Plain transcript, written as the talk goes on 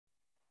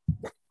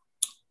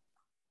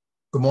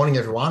Good morning,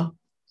 everyone,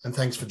 and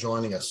thanks for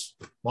joining us.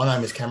 My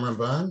name is Cameron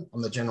Byrne.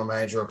 I'm the General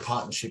Manager of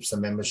Partnerships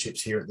and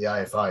Memberships here at the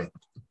AFA.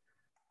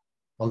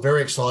 I'm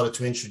very excited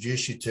to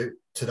introduce you to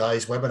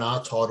today's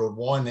webinar titled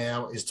Why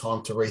Now is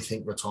Time to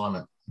Rethink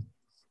Retirement,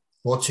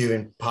 brought to you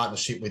in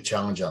partnership with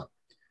Challenger.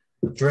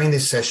 During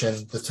this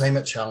session, the team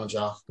at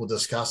Challenger will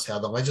discuss how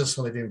the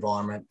legislative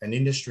environment and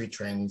industry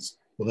trends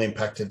will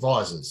impact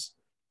advisors,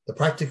 the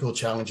practical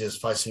challenges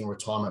facing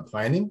retirement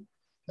planning,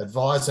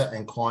 advisor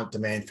and client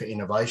demand for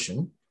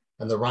innovation,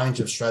 and the range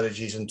of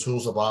strategies and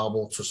tools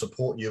available to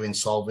support you in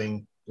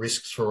solving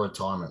risks for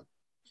retirement.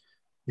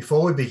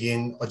 Before we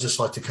begin, I'd just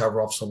like to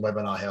cover off some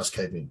webinar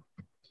housekeeping.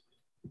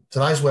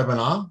 Today's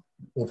webinar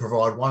will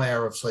provide 1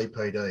 hour of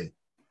CPD.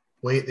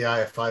 We at the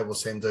AFA will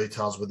send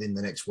details within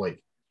the next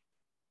week.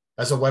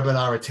 As a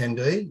webinar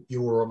attendee,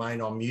 you will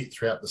remain on mute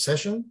throughout the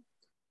session.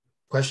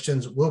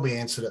 Questions will be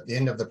answered at the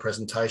end of the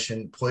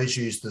presentation. Please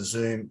use the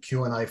Zoom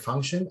Q&A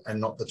function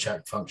and not the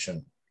chat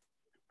function.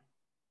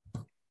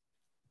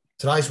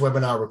 Today's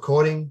webinar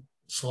recording,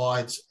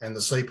 slides, and the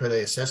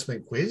CPD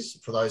assessment quiz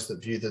for those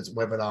that view this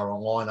webinar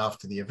online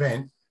after the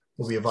event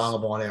will be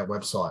available on our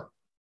website.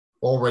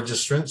 All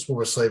registrants will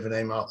receive an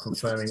email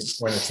confirming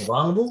when it's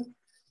available.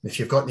 If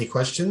you've got any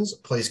questions,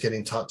 please get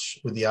in touch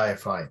with the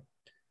AFA.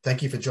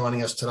 Thank you for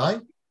joining us today.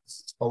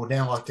 I would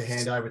now like to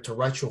hand over to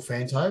Rachel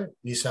Fanto,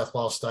 New South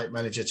Wales State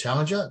Manager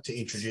Challenger, to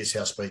introduce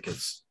our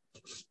speakers.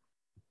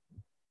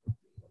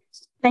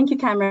 Thank you,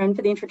 Cameron,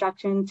 for the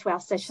introduction to our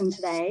session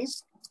today.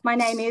 My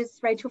name is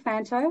Rachel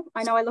Fanto.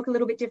 I know I look a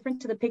little bit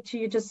different to the picture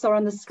you just saw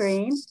on the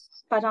screen,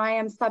 but I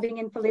am subbing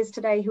in for Liz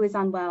today, who is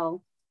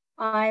unwell.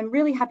 I'm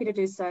really happy to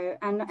do so,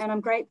 and I'm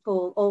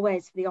grateful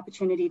always for the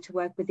opportunity to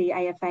work with the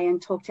AFA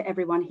and talk to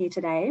everyone here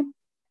today.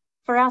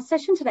 For our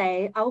session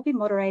today, I will be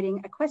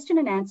moderating a question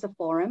and answer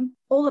forum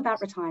all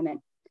about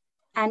retirement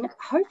and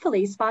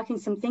hopefully sparking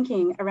some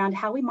thinking around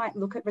how we might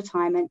look at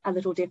retirement a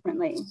little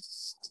differently.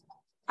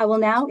 I will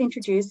now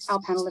introduce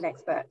our panel of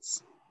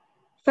experts.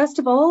 First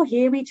of all,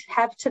 here we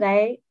have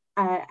today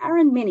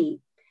Aaron Minney.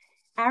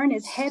 Aaron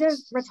is Head of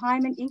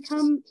Retirement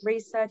Income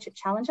Research at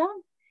Challenger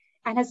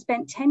and has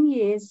spent 10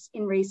 years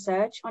in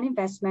research on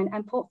investment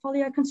and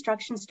portfolio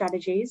construction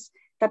strategies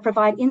that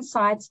provide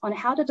insights on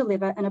how to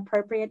deliver an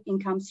appropriate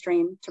income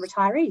stream to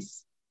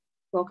retirees.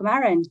 Welcome,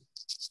 Aaron.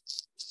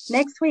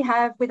 Next, we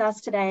have with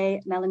us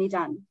today, Melanie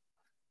Dunn.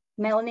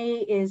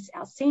 Melanie is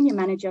our Senior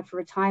Manager for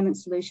Retirement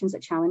Solutions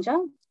at Challenger.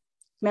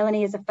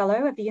 Melanie is a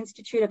Fellow of the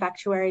Institute of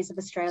Actuaries of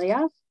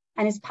Australia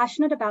and is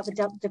passionate about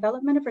the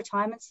development of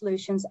retirement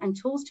solutions and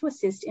tools to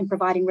assist in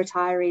providing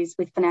retirees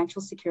with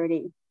financial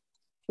security.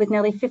 With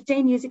nearly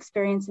 15 years'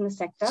 experience in the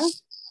sector,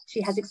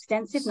 she has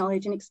extensive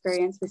knowledge and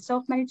experience with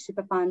self-managed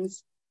super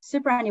funds,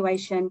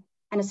 superannuation,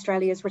 and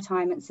Australia's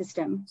retirement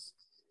system.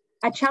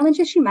 At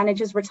Challenger, she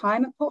manages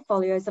retirement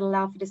portfolios that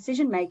allow for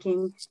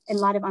decision-making in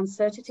light of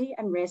uncertainty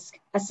and risk,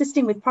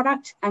 assisting with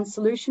product and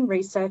solution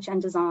research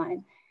and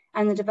design,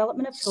 and the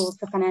development of tools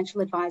for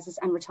financial advisors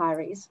and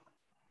retirees.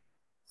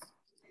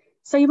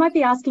 So you might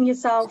be asking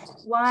yourself,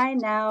 why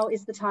now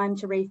is the time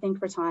to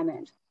rethink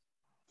retirement?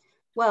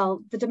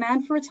 Well, the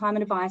demand for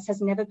retirement advice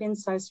has never been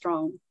so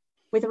strong.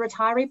 With a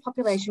retiree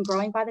population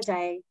growing by the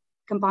day,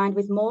 combined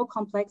with more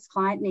complex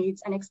client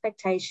needs and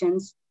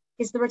expectations,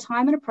 is the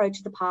retirement approach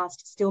of the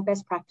past still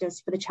best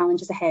practice for the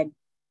challenges ahead?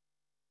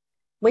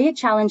 We at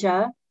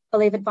Challenger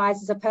believe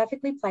advisors are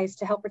perfectly placed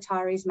to help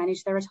retirees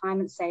manage their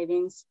retirement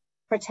savings,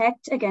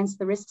 protect against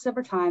the risks of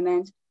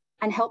retirement,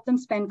 and help them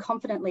spend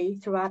confidently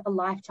throughout a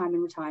lifetime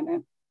in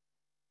retirement.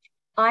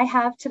 I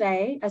have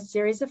today a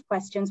series of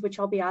questions which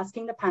I'll be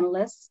asking the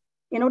panelists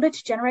in order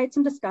to generate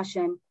some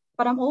discussion,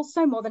 but I'm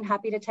also more than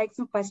happy to take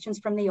some questions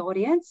from the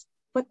audience,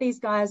 put these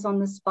guys on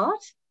the spot,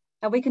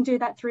 and we can do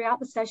that throughout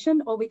the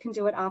session or we can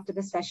do it after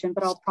the session,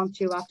 but I'll prompt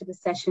you after the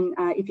session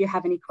if you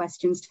have any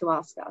questions to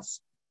ask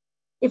us.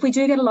 If we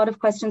do get a lot of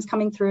questions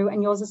coming through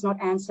and yours is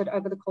not answered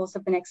over the course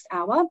of the next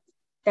hour,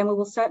 then we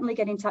will certainly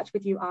get in touch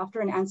with you after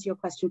and answer your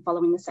question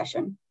following the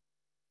session.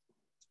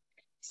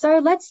 So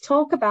let's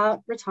talk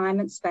about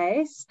retirement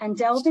space and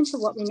delve into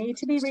what we need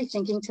to be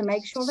rethinking to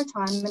make sure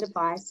retirement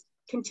advice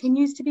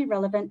continues to be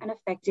relevant and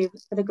effective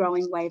for the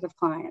growing wave of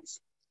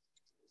clients.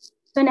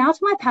 So now to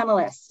my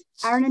panelists,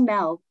 Aaron and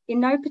Mel,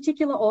 in no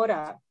particular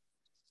order,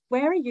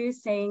 where are you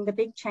seeing the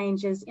big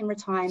changes in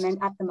retirement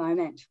at the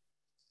moment?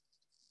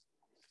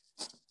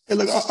 Yeah,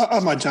 look, I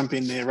might jump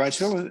in there,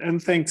 Rachel,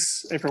 and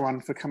thanks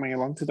everyone for coming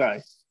along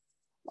today.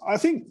 I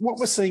think what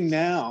we're seeing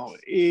now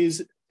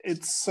is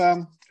it's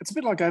a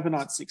bit like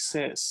overnight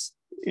success.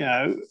 You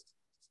know,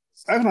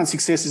 overnight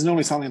success is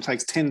normally something that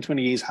takes 10,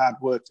 20 years hard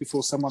work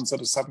before someone's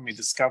sort of suddenly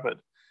discovered.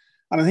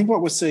 And I think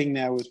what we're seeing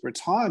now with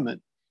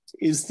retirement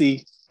is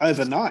the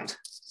overnight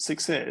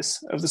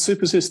success of the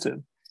super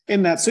system,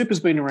 in that super's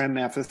been around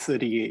now for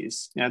 30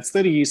 years. Now, it's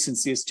 30 years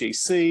since the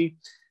SGC.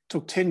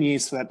 Took 10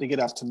 years for that to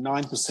get up to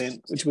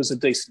 9%, which was a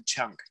decent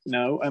chunk, you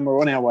know, and we're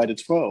on our way to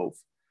 12.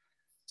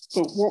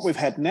 But what we've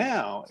had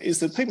now is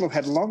that people have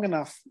had long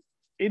enough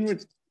in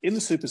the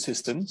super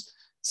system,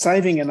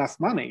 saving enough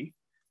money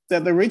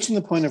that they're reaching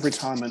the point of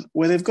retirement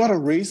where they've got a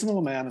reasonable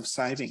amount of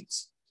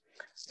savings.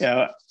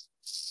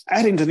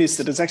 Adding to this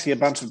that there's actually a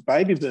bunch of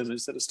baby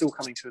boomers that are still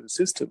coming through the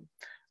system.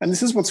 And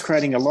this is what's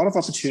creating a lot of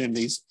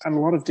opportunities and a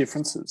lot of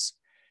differences.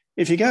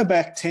 If you go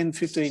back 10,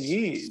 15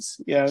 years,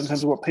 in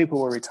terms of what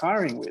people were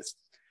retiring with,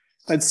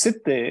 they'd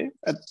sit there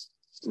at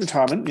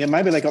retirement.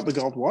 Maybe they got the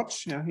gold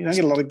watch. You don't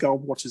get a lot of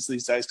gold watches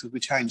these days because we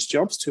change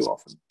jobs too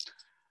often.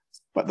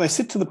 But they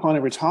sit to the point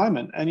of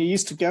retirement, and you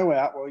used to go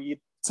out, you'd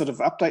sort of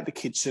update the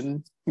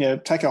kitchen,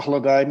 take a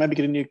holiday, maybe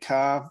get a new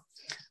car.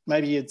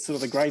 Maybe you'd sort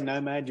of the grey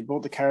nomad, you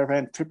bought the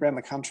caravan, trip around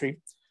the country.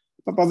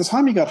 But by the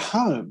time you got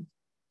home,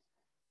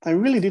 they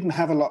really didn't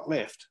have a lot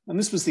left. And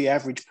this was the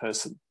average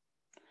person.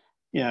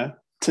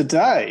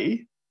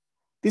 Today,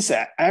 this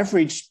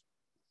average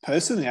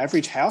person, the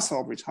average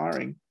household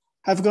retiring,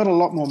 have got a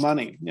lot more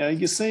money.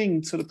 You're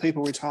seeing sort of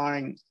people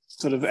retiring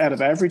sort of out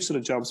of average sort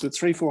of jobs with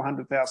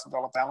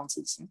 $300,000-$400,000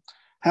 balances, and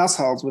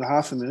households with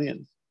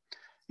 $500,000.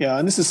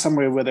 And this is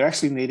somewhere where they're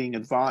actually needing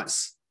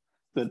advice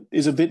that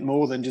is a bit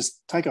more than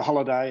just take a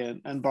holiday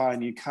and buy a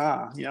new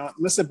car.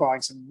 Unless they're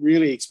buying some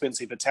really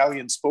expensive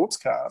Italian sports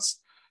cars,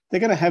 they're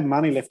going to have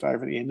money left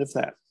over at the end of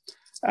that.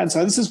 And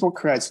so this is what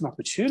creates an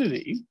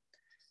opportunity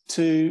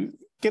to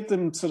get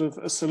them sort of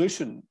a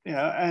solution,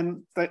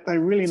 and they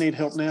really need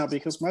help now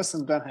because most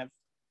of them don't have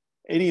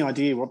any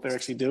idea what they're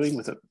actually doing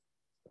with it.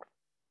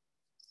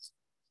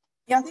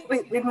 Yeah, I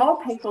think with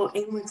more people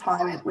in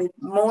retirement, with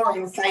more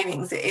in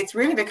savings, it's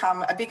really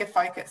become a bigger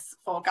focus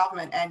for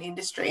government and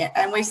industry.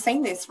 And we've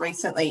seen this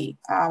recently.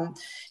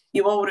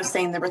 You all would have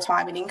seen the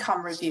Retirement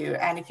Income Review.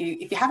 And if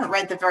you haven't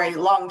read the very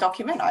long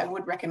document, I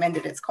would recommend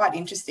it. It's quite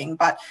interesting.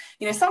 But,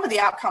 some of the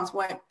outcomes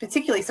weren't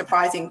particularly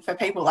surprising for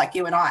people like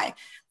you and I.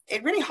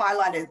 It really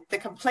highlighted the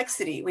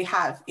complexity we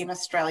have in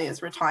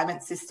Australia's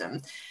retirement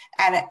system.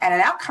 And an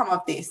outcome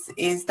of this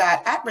is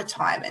that at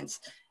retirement,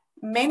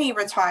 many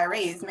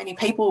retirees, many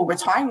people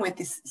retiring with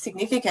this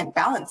significant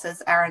balance,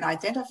 as Aaron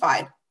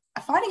identified,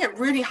 are finding it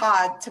really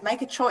hard to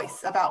make a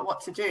choice about what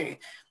to do.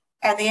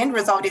 And the end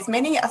result is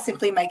many are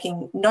simply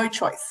making no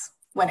choice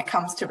when it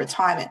comes to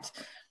retirement.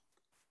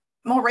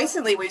 More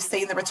recently, we've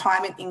seen the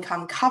Retirement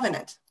Income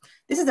Covenant.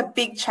 This is a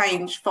big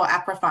change for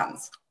APRA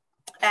funds,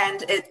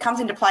 and it comes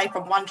into play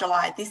from 1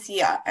 July this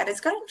year, and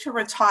it's going to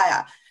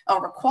require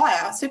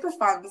super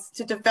funds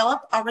to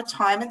develop a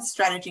retirement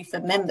strategy for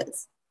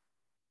members.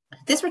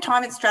 This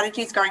retirement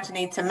strategy is going to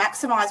need to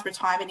maximise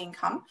retirement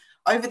income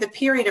over the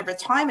period of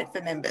retirement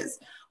for members,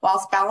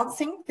 whilst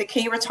balancing the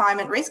key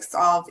retirement risks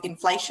of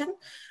inflation,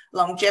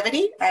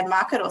 longevity, and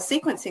market or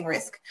sequencing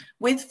risk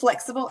with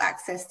flexible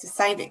access to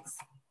savings.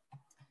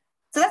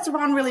 So that's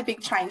one really big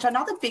change.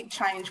 Another big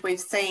change we've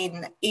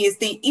seen is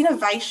the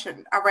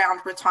innovation around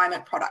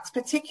retirement products,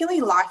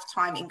 particularly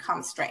lifetime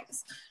income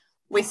streams.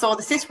 We saw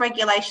the SIS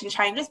regulation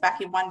changes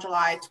back in 1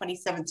 July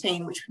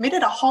 2017, which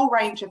permitted a whole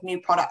range of new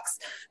products,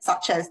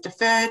 such as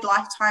deferred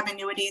lifetime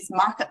annuities,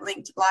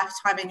 market-linked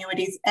lifetime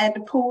annuities,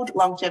 and pooled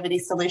longevity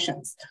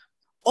solutions.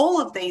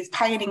 All of these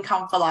pay an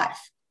income for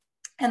life,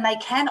 and they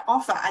can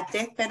offer a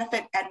death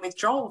benefit and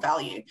withdrawal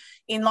value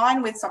in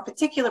line with some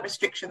particular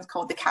restrictions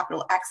called the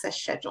Capital Access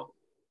Schedule.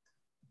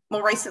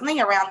 More recently,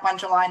 around 1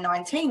 July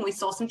 19, we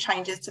saw some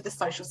changes to the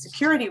Social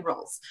Security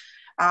rules.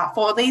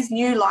 For these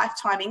new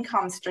lifetime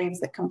income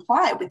streams that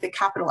comply with the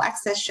Capital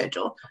Access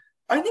Schedule,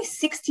 only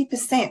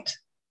 60%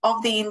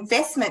 of the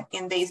investment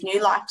in these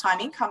new lifetime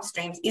income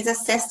streams is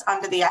assessed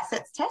under the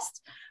assets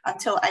test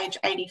until age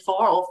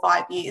 84 or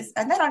 5 years,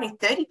 and then only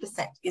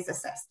 30% is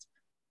assessed.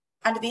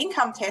 Under the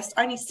income test,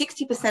 only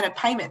 60% of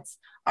payments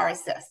are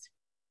assessed.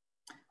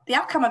 The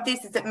outcome of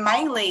this is it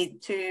may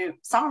lead to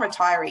some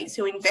retirees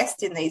who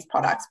invest in these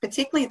products,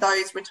 particularly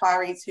those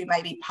retirees who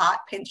may be part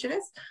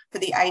pensioners for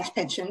the age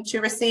pension,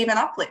 to receive an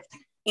uplift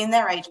in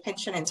their age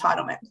pension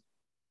entitlement.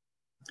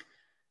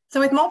 So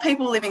with more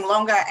people living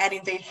longer and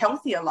indeed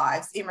healthier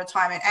lives in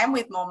retirement and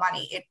with more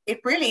money, it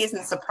really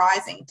isn't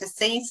surprising to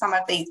see some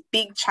of these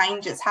big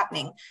changes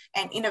happening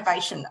and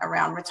innovation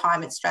around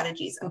retirement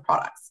strategies and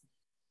products.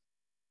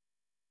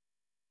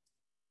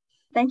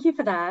 Thank you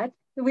for that.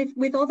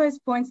 With all those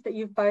points that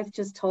you've both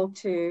just talked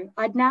to,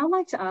 I'd now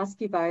like to ask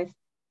you both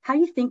how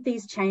you think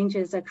these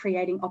changes are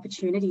creating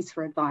opportunities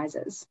for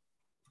advisors.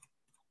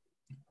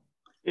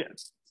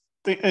 Yes,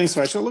 thanks,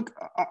 Rachel. Look,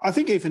 I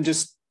think even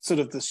just sort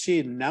of the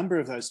sheer number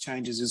of those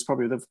changes is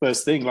probably the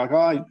first thing. Like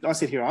I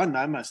sit here, I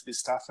know most of this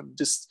stuff, and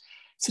just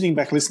sitting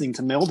back listening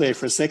to Mel there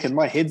for a second,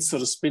 my head's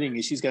sort of spinning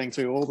as she's going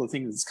through all the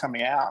things that's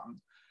coming out. And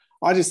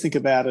I just think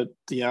about it,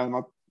 and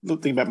I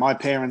think about my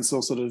parents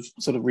or sort of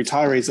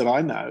retirees that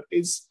I know,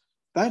 is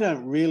they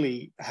don't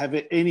really have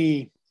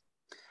any,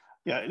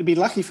 it'd be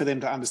lucky for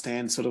them to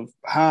understand sort of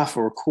half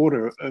or a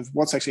quarter of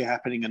what's actually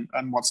happening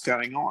and what's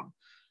going on.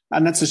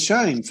 And that's a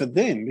shame for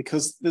them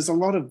because there's a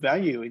lot of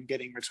value in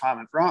getting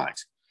retirement right.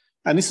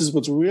 And this is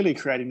what's really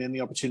creating then the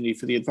opportunity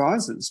for the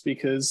advisors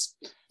because,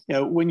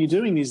 when you're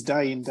doing this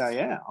day in,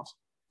 day out,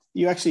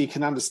 you actually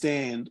can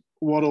understand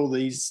what all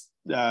these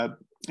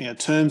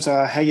terms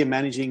are, how you're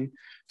managing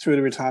through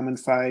the retirement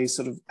phase,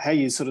 sort of how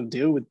you sort of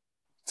deal with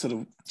sort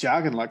of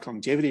jargon like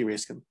longevity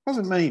risk. And what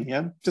does it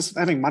mean? Just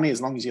having money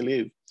as long as you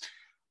live,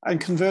 and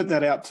convert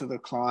that out to the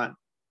client.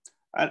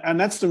 And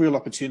that's the real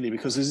opportunity,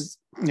 because there's,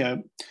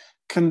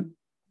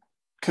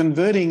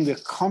 converting the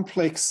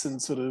complex and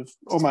sort of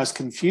almost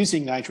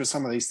confusing nature of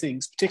some of these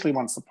things, particularly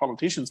once the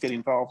politicians get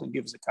involved and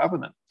give us a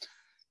covenant,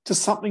 to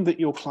something that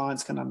your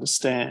clients can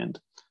understand.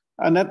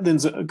 And that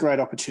then's a great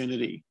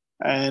opportunity.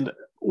 And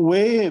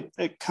where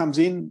it comes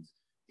in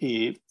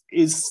here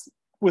is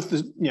with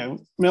the,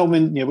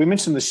 Melvin, we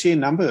mentioned the sheer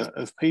number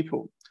of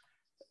people.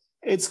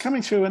 It's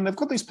coming through, and they've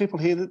got these people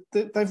here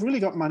that they've really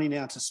got money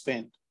now to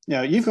spend.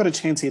 You've got a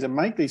chance here to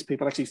make these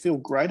people actually feel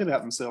great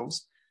about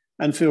themselves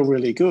and feel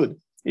really good.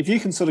 If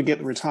you can sort of get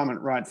the retirement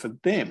right for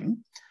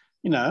them,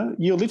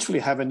 you'll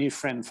literally have a new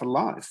friend for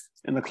life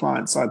in the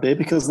client side there,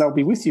 because they'll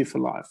be with you for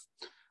life.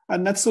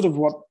 And that's sort of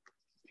what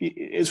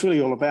it's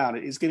really all about,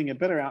 is getting a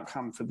better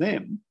outcome for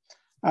them.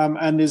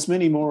 And there's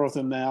many more of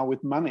them now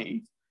with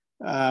money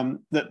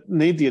that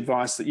need the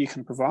advice that you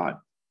can provide.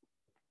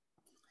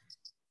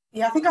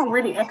 Yeah, I think I'll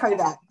really echo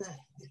that,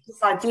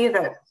 this idea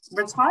that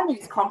retirement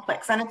is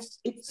complex, and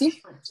it's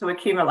different to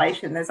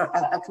accumulation. There's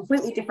a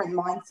completely different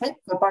mindset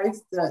for both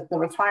the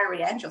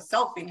retiree and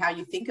yourself in how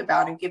you think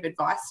about and give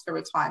advice for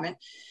retirement.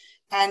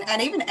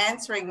 And even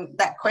answering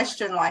that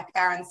question, like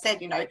Aaron said,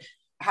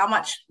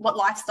 what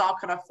lifestyle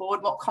can I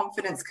afford? What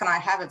confidence can I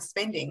have of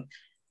spending?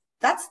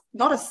 That's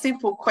not a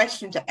simple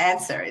question to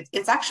answer.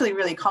 It's actually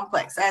really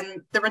complex.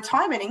 And the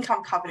retirement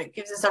income covenant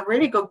gives us a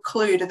really good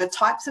clue to the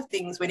types of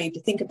things we need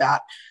to think about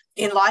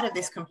in light of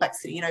this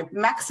complexity,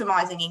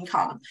 maximising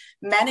income,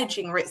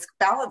 managing risk,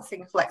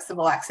 balancing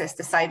flexible access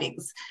to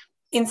savings.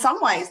 In some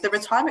ways, the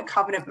retirement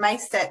covenant may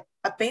set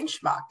a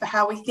benchmark for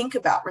how we think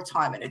about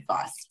retirement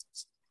advice.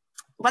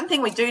 One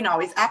thing we do know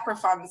is APRA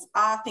funds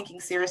are thinking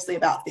seriously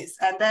about this,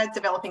 and they're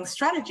developing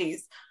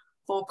strategies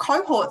for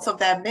cohorts of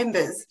their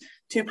members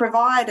to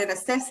provide and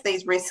assess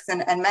these risks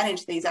and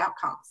manage these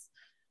outcomes.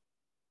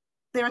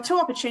 There are two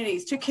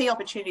key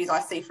opportunities I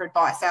see for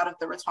advice out of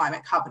the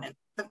retirement covenant.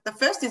 The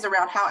first is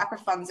around how APRA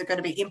funds are going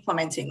to be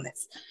implementing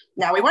this.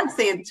 Now, we won't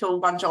see until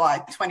 1 July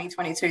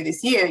 2022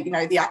 this year,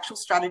 the actual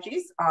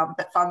strategies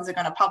that funds are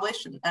going to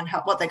publish and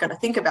what they're going to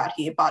think about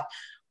here. But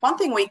one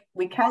thing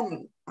we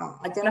can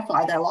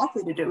identify they're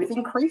likely to do is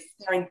increase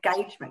their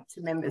engagement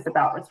to members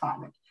about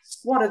retirement.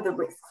 What are the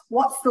risks?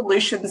 What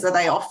solutions are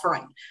they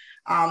offering?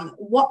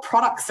 What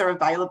products are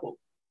available?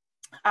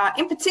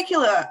 In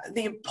particular,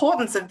 the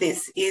importance of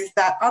this is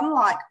that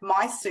unlike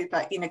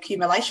MySuper in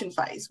accumulation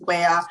phase,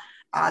 where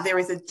there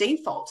is a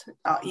default,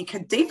 you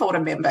can default a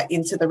member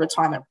into the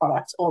retirement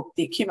product or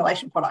the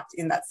accumulation product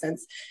in that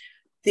sense,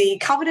 the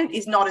covenant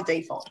is not a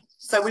default.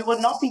 So we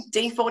will not be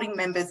defaulting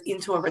members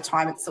into a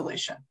retirement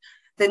solution.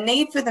 The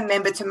need for the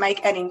member to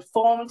make an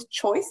informed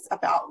choice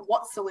about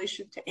what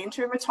solution to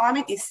enter in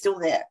retirement is still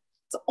there.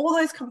 So all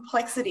those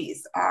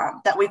complexities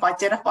that we've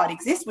identified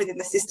exist within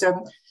the system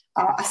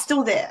are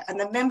still there, and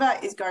the member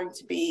is going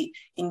to be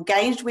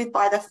engaged with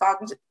by the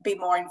fund, be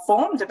more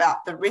informed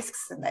about the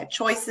risks and their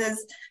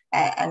choices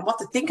and what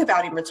to think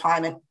about in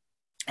retirement.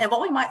 And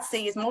what we might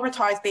see is more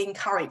retirees being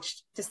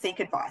encouraged to seek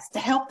advice, to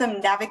help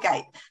them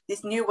navigate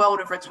this new world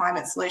of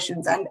retirement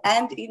solutions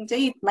and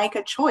indeed make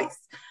a choice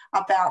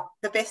about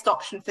the best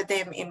option for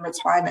them in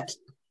retirement.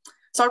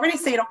 So I really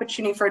see an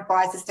opportunity for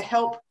advisors to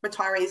help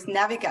retirees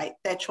navigate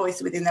their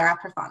choice within their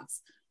APRA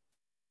funds.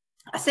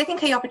 A second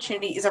key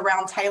opportunity is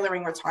around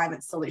tailoring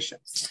retirement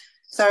solutions.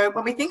 So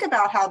when we think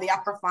about how the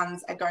APRA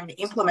funds are going to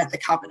implement the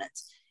covenant,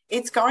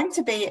 it's going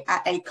to be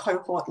at a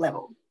cohort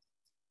level.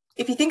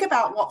 If you think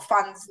about what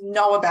funds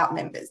know about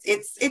members,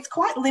 it's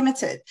quite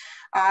limited.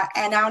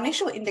 And our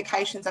initial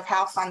indications of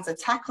how funds are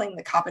tackling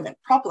the covenant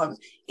problem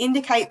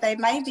indicate they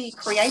may be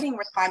creating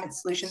retirement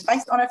solutions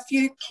based on a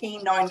few key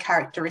known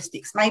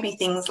characteristics, maybe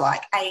things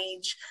like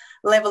age,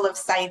 level of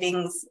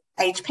savings,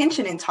 age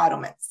pension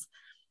entitlements.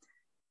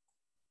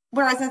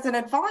 Whereas as an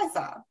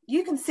advisor,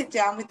 you can sit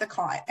down with the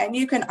client and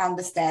you can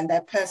understand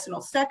their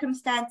personal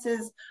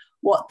circumstances,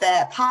 what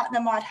their partner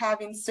might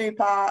have in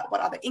super, what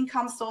other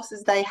income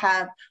sources they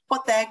have,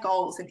 what their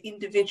goals and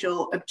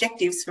individual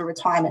objectives for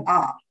retirement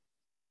are.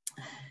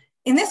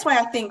 In this way,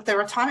 I think the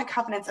retirement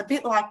covenant's a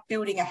bit like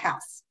building a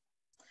house.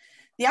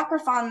 The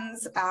APRA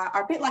funds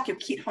are a bit like your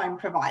kit home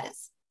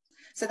providers.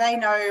 So they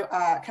know,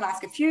 can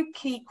ask a few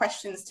key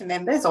questions to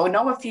members or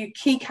know a few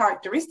key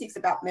characteristics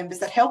about members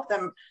that help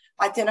them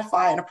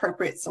identify an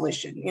appropriate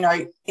solution.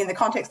 In the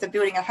context of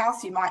building a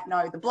house, you might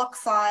know the block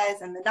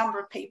size and the number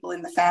of people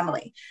in the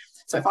family.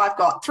 So if I've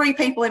got 3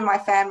 people in my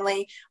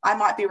family, I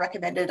might be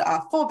recommended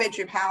a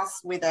 4-bedroom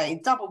house with a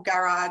double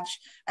garage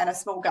and a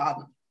small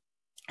garden.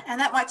 And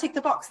that might tick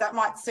the box. That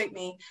might suit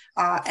me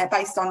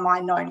based on my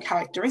known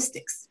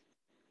characteristics.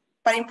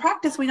 But in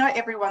practice, we know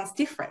everyone's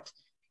different.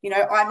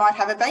 I might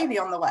have a baby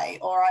on the way,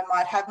 or I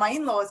might have my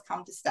in-laws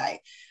come to stay.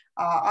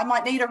 I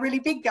might need a really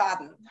big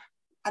garden.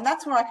 And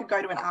that's where I could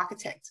go to an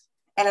architect.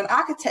 And an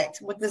architect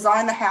would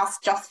design the house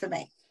just for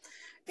me.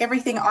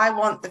 Everything I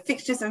want, the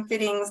fixtures and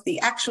fittings, the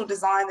actual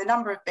design, the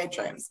number of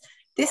bedrooms.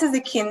 This is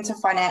akin to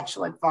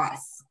financial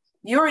advice.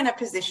 you're in a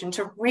position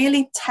to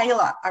really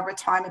tailor a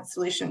retirement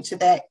solution to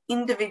their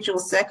individual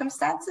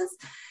circumstances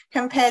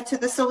compared to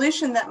the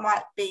solution that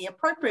might be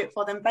appropriate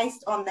for them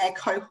based on their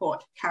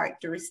cohort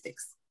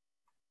characteristics.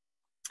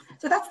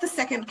 So that's the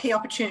second key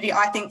opportunity,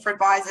 I think, for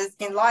advisors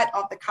in light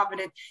of the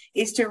covenant,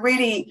 is to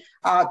really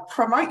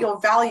promote your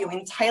value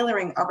in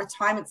tailoring a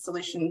retirement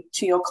solution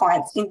to your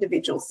client's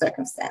individual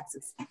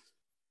circumstances.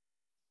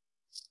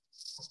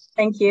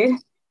 Thank you.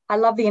 I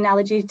love the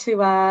analogy to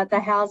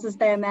the houses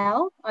there,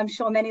 Mel. I'm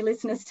sure many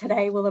listeners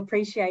today will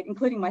appreciate,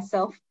 including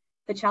myself,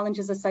 the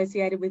challenges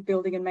associated with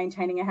building and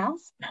maintaining a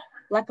house.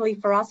 Luckily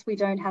for us, we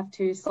don't have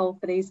to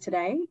solve for these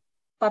today.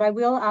 But I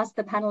will ask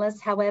the panellists,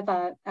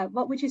 however,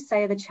 what would you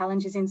say are the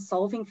challenges in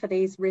solving for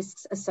these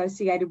risks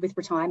associated with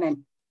retirement?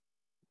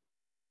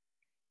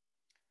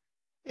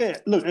 Yeah,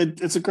 look,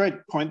 it's a great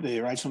point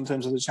there, Rachel, in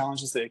terms of the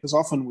challenges there, because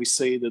often we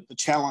see that the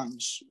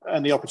challenge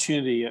and the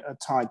opportunity are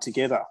tied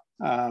together.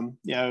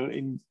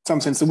 In some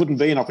sense, there wouldn't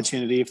be an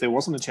opportunity if there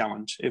wasn't a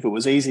challenge. If it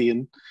was easy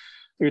and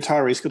the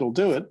retirees could all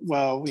do it,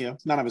 well,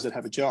 none of us would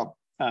have a job.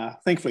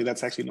 Thankfully,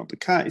 that's actually not the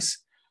case.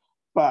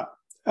 But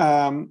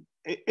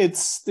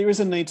there is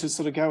a need to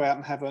sort of go out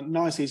and have a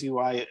nice, easy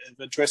way of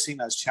addressing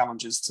those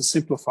challenges to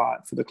simplify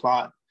it for the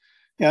client.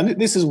 And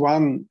this is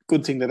one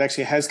good thing that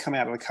actually has come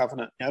out of the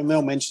covenant.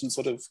 Mel mentioned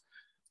sort of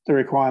the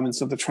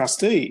requirements of the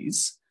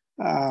trustees,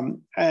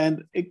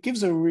 and it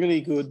gives a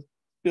really good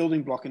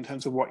building block in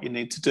terms of what you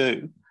need to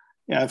do.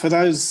 For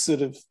those that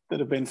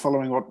have been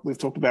following what we've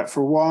talked about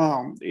for a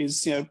while,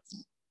 is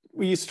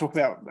we used to talk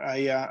about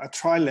a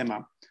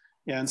trilemma,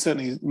 and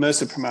certainly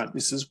Mercer promote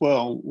this as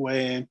well,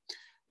 where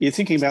you're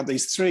thinking about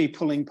these three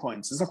pulling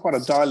points. It's not quite a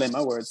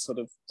dilemma where it's sort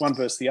of one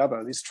versus the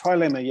other. This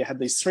trilemma, you have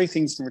these three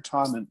things in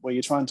retirement where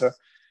you're trying to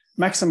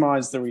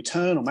maximise the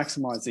return or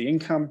maximise the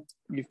income.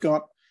 You've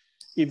got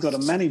to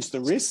manage the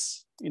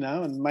risks,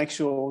 and make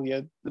sure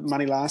the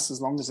money lasts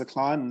as long as the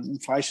client and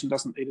inflation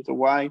doesn't eat it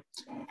away.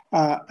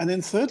 And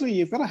then thirdly,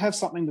 you've got to have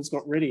something that's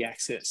got ready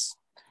access,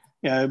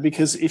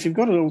 because if you've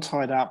got it all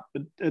tied up,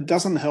 it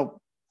doesn't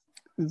help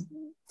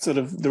sort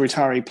of the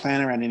retiree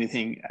plan around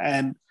anything.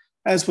 And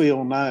as we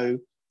all know,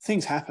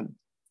 things happen,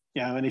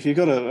 and if you've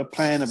got a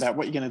plan about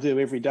what you're going to do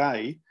every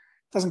day,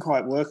 it doesn't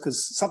quite work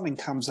because something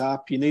comes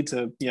up. You need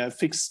to,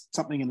 fix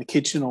something in the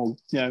kitchen or,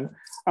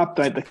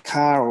 update the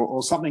car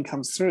or something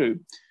comes through.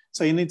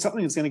 So you need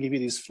something that's going to give you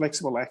this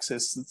flexible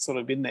access that's sort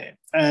of in there.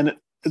 And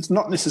it's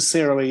not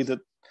necessarily that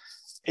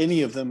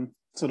any of them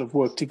sort of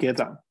work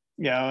together,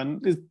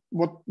 and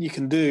what you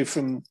can do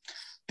from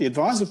the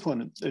advisor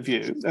point of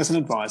view as an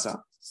advisor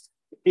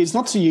is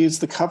not to use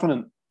the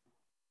covenant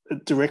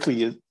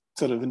directly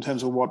sort of in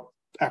terms of what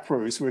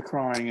APRA is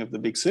requiring of the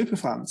big super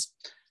funds,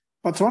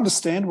 but to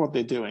understand what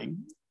they're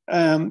doing,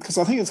 because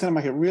I think it's going to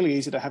make it really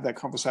easy to have that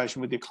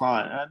conversation with your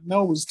client.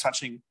 Mel was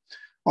touching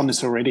on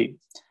this already.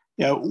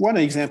 One of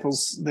the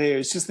examples there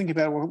is just think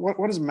about what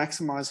does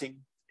maximising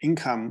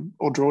income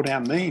or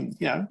drawdown mean?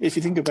 If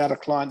you think about a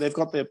client, they've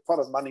got their pot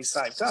of money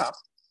saved up.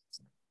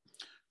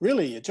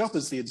 Really, your job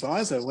as the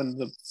advisor, when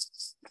the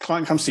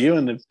client comes to you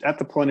and they're at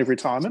the point of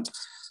retirement,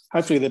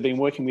 hopefully they've been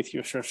working with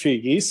you for a few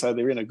years, so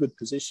they're in a good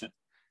position.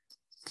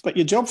 But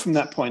your job from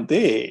that point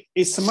there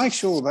is to make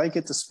sure they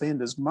get to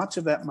spend as much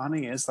of that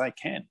money as they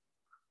can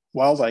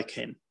while they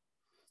can.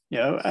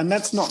 And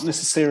that's not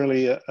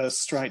necessarily a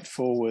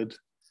straightforward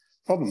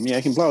problem.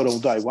 You can blow it all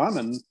day one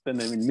and then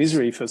they're in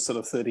misery for sort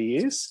of 30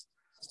 years.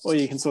 Or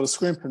you can sort of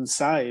scrimp and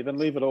save and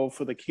leave it all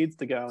for the kids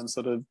to go and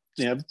sort of,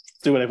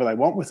 do whatever they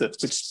want with it,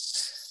 which,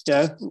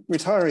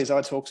 retirees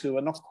I talk to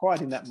are not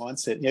quite in that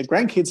mindset.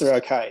 Grandkids are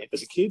okay, but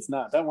the kids,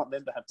 no, don't want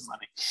them to have the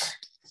money.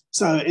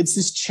 So it's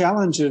this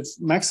challenge of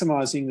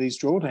maximising these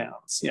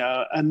drawdowns,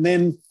 and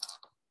then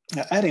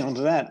adding on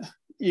to that,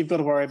 you've got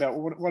to worry about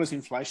what does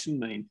inflation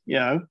mean?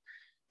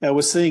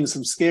 We're seeing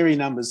some scary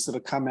numbers that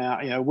have come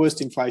out,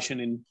 worst inflation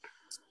in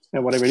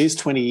whatever it is,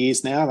 20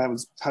 years now. That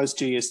was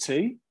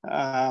post-GST.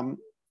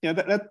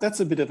 That's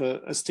a bit of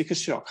a sticker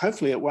shock.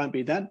 Hopefully it won't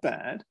be that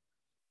bad.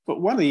 But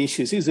one of the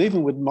issues is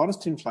even with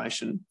modest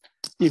inflation,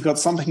 you've got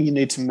something you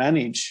need to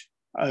manage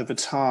over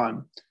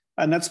time.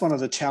 And that's one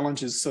of the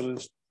challenges sort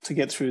of to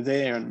get through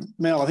there. And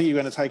Mel, I think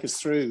you're going to take us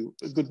through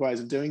good ways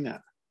of doing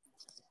that.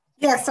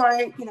 Yeah, so,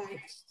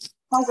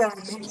 as I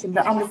mentioned,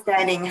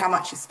 understanding how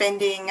much you're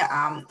spending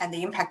and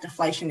the impact of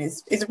inflation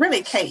is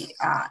really key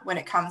when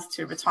it comes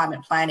to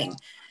retirement planning.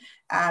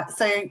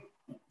 So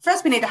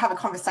first we need to have a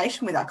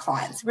conversation with our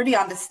clients, really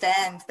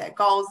understand their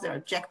goals, their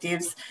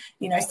objectives.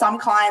 Some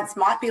clients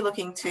might be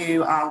looking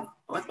to,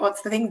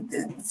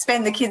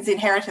 spend the kids'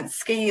 inheritance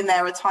ski in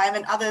their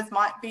retirement. Others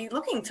might be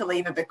looking to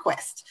leave a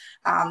bequest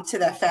to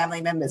their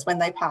family members when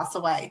they pass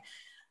away.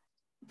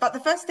 But the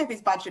first step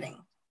is budgeting.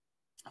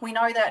 We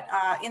know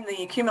that in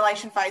the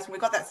accumulation phase, when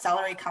we've got that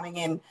salary coming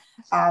in,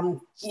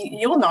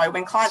 you'll know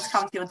when clients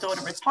come to your door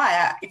to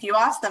retire, if you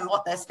ask them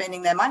what they're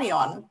spending their money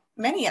on,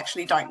 many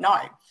actually don't know.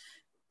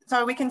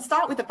 So we can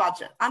start with the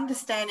budget,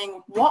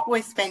 understanding what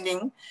we're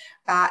spending,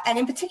 and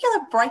in particular,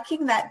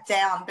 breaking that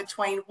down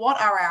between what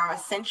are our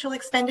essential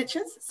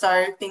expenditures.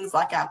 So things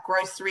like our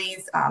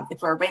groceries,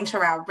 if we're a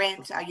renter, our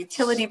rent, our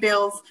utility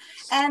bills,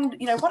 and,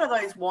 you know, what are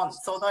those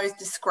wants or those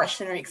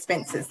discretionary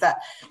expenses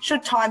that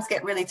should times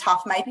get really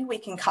tough, maybe we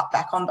can cut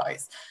back on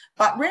those.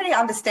 But really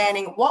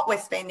understanding what we're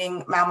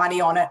spending our money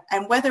on it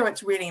and whether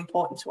it's really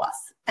important to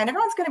us. And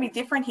everyone's going to be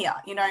different here,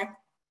 you know.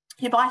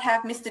 You might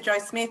have Mr. Joe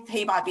Smith,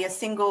 he might be a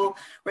single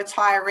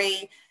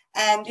retiree,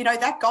 and, you know,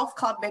 that golf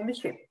club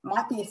membership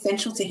might be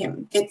essential to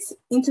him. It's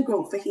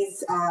integral for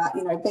his,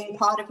 you know, being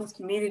part of his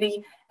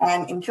community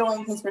and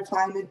enjoying his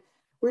retirement,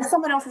 whereas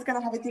someone else is going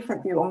to have a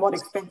different view on what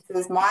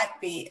expenses might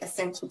be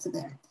essential to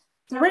them.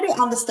 So really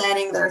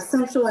understanding their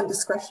essential and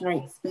discretionary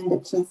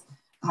expenditures,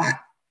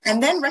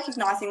 and then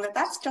recognising that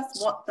that's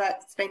just what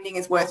that spending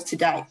is worth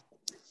today.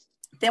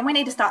 Then we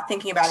need to start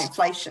thinking about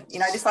inflation. You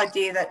know, this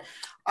idea that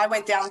I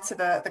went down to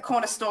the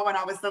corner store when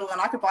I was little and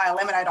I could buy a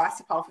lemonade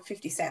icipole for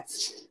 50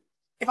 cents.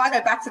 If I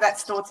go back to that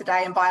store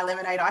today and buy a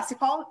lemonade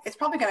icipole, it's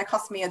probably going to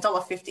cost me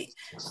 $1.50.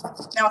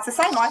 Now, it's the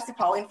same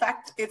icipole. In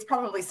fact, it's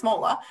probably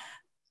smaller,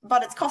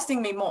 but it's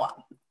costing me more.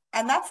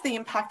 And that's the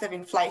impact of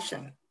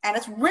inflation. And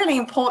it's really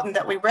important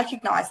that we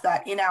recognise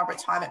that in our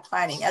retirement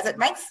planning, as it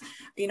makes,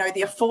 you know,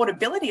 the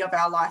affordability of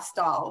our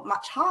lifestyle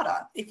much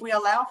harder if we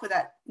allow for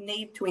that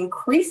need to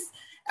increase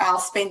our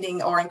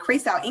spending or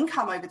increase our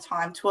income over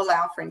time to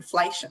allow for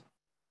inflation.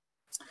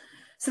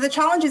 So the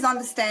challenge is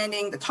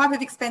understanding the type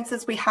of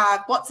expenses we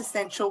have, what's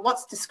essential,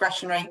 what's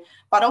discretionary,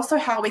 but also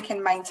how we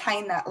can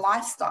maintain that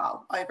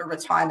lifestyle over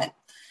retirement.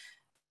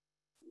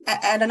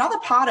 And another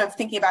part of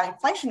thinking about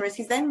inflation risk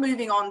is then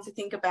moving on to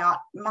think about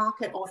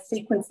market or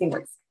sequencing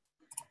risk.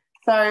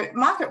 So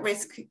market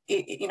risk,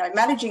 you know,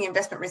 managing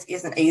investment risk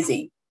isn't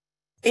easy.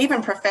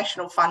 Even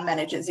professional fund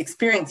managers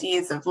experience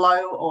years of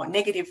low or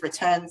negative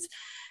returns.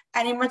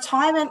 And in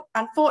retirement,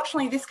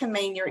 unfortunately, this can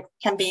mean you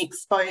can be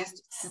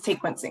exposed to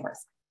sequencing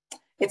risk.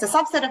 It's a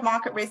subset of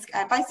market risk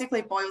and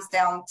basically boils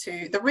down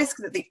to the risk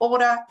that the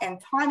order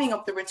and timing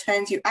of the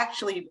returns you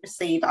actually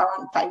receive are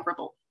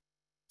unfavourable.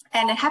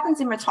 And it happens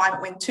in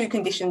retirement when two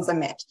conditions are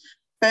met.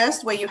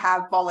 First, where you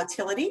have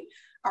volatility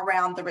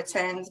around the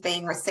returns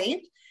being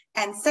received.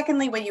 And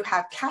secondly, where you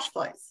have cash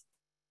flows.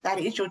 That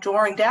is, you're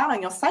drawing down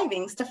on your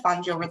savings to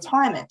fund your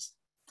retirement.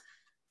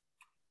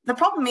 The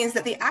problem is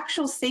that the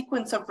actual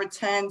sequence of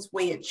returns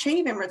we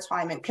achieve in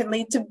retirement can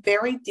lead to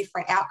very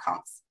different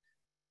outcomes.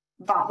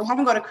 But we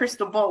haven't got a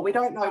crystal ball. We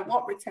don't know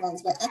what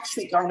returns we're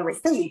actually going to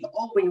receive.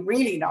 All we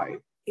really know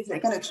is they're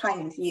going to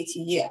change year to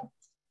year.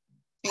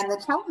 And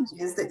the challenge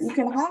is that you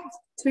can have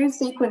two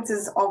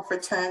sequences of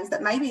returns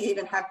that maybe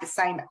even have the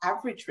same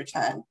average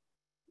return,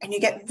 and you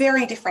get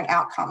very different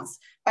outcomes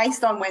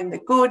based on when the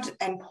good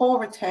and poor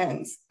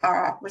returns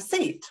are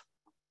received.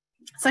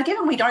 So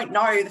given we don't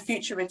know the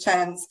future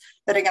returns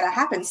that are going to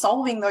happen,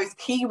 solving those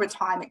key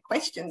retirement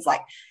questions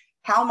like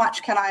how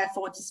much can I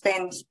afford to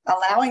spend,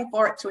 allowing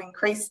for it to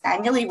increase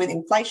annually with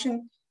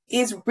inflation,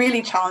 is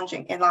really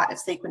challenging in light of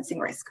sequencing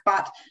risk.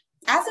 But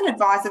as an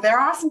advisor, there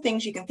are some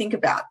things you can think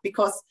about,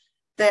 because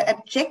the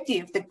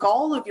objective, the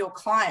goal of your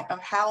client of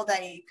how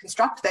they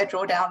construct their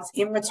drawdowns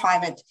in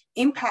retirement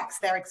impacts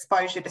their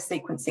exposure to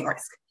sequencing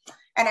risk.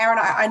 And Aaron,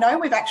 I know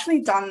we've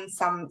actually done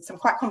some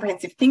quite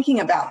comprehensive thinking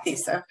about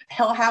this, of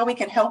how we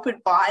can help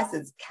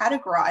advisors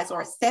categorise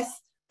or assess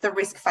the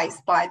risk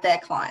faced by their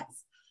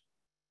clients.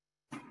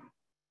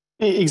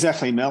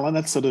 Exactly, Mel. And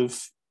that's sort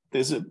of,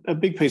 there's a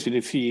big piece we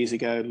did a few years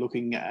ago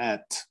looking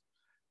at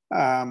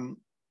the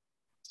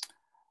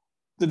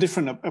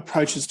different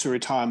approaches to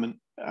retirement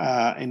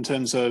in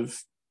terms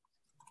of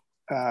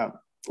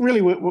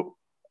really,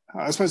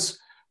 I suppose,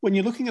 when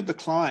you're looking at the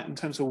client in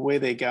terms of where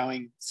they're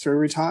going through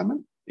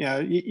retirement, you know,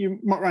 you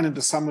might run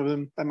into some of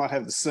them. They might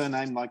have the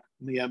surname like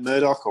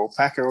Murdoch or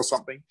Packer or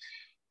something,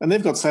 and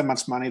they've got so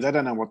much money they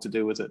don't know what to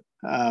do with it.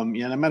 You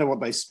know, no matter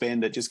what they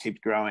spend, it just keeps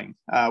growing.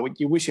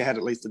 You wish you had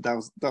at least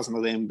a dozen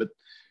of them, but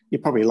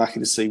you're probably lucky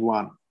to see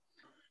one.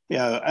 You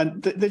know,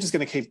 and they're just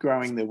going to keep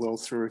growing their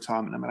wealth through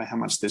retirement, no matter how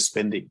much they're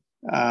spending.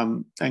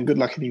 And good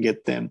luck if you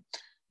get them.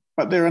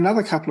 But there are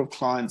another couple of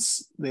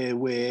clients there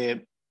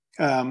where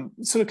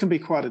sort of can be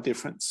quite a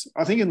difference.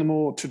 I think in the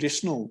more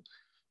traditional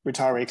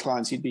retiree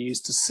clients you'd be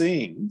used to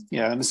seeing, you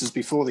know, and this is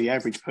before the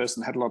average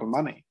person had a lot of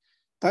money,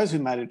 those who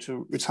made it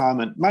to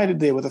retirement made it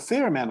there with a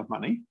fair amount of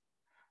money,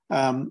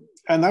 and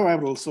they were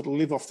able to sort of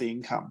live off the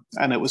income,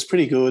 and it was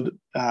pretty good.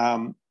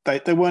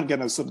 They weren't going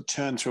to sort of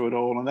churn through it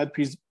all, and they'd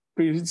be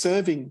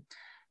preserving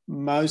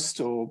most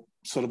or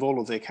sort of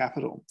all of their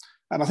capital.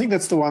 And I think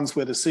that's the ones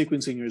where the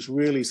sequencing is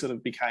really sort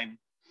of became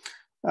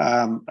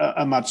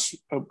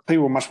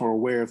people were much more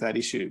aware of that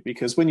issue,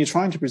 because when you're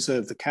trying to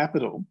preserve the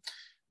capital,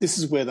 this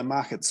is where the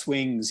market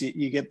swings.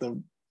 You get the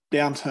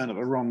downturn at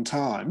the wrong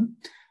time,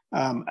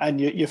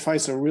 and you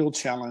face a real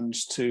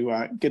challenge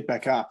to get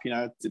back up. You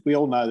know, we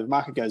all know the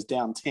market goes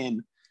down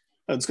 10,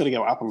 it's got to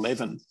go up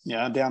 11, you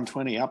know, down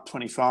 20, up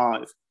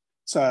 25.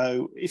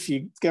 So if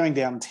you're going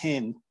down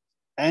 10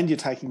 and you're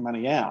taking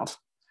money out,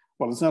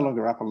 well, it's no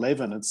longer up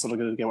 11, it's sort of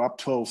going to go up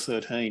 12,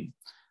 13.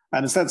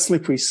 And it's that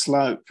slippery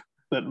slope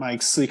that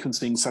makes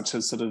sequencing such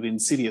a sort of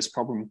insidious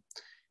problem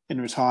in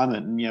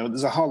retirement. And,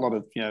 there's a whole lot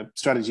of,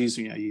 strategies,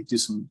 you do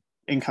some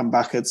income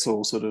buckets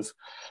or sort of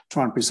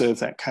try and preserve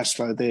that cash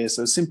flow there.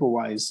 So simple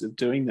ways of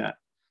doing that.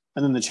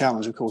 And then the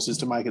challenge, of course, is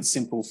to make it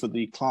simple for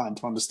the client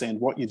to understand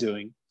what you're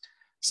doing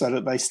so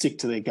that they stick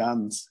to their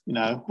guns.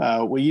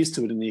 We're used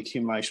to it in the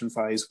accumulation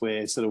phase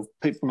where sort of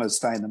people want to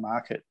stay in the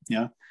market.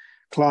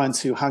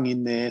 Clients who hung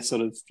in there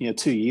sort of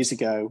 2 years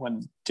ago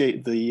when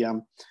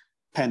the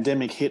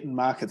pandemic hit and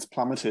markets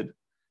plummeted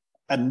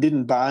and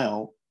didn't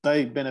bail,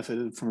 they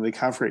benefited from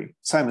recovery,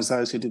 same as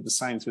those who did the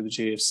same through the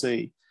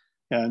GFC.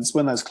 And it's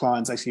when those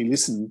clients actually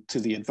listen to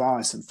the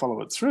advice and follow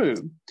it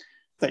through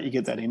that you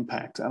get that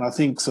impact. And I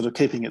think sort of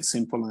keeping it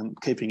simple and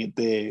keeping it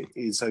there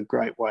is a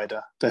great way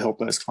to help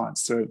those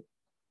clients through.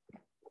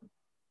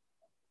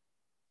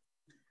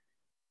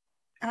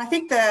 And I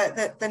think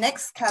the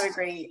next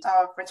category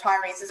of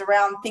retirees is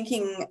around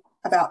thinking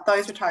about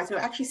those retirees who are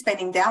actually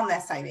spending down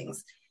their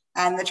savings,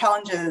 and the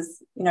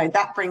challenges,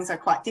 that brings are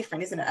quite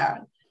different, isn't it,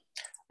 Aaron?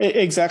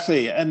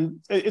 Exactly.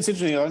 And it's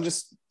interesting. I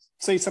just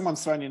see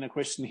someone's thrown in a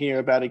question here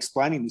about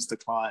explaining this to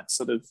clients,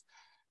 sort of,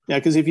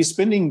 because if you're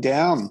spending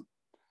down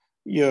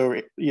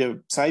your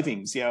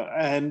savings,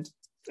 and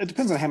it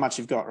depends on how much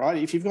you've got, right?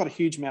 If you've got a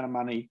huge amount of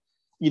money,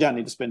 you don't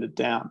need to spend it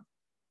down.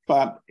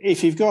 But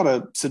if you've got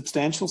a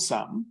substantial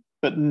sum,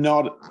 but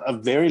not a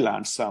very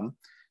large sum,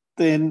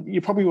 then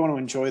you probably want to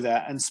enjoy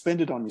that and spend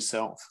it on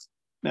yourself.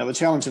 Now, the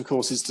challenge, of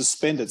course, is to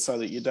spend it so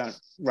that you don't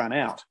run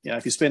out.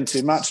 If you spend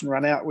too much and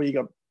run out, well, you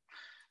got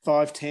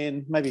 5,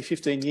 10, maybe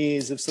 15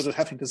 years of sort of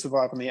having to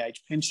survive on the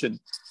age pension.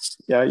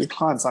 Your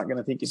clients aren't going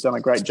to think you've done a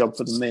great job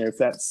for them there if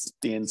that's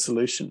the end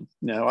solution.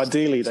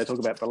 Ideally, they talk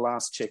about the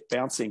last check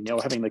bouncing,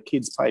 having the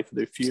kids pay for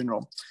their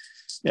funeral,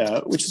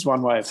 which is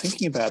one way of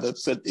thinking about it.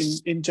 But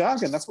in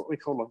jargon, that's what we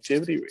call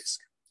longevity risk.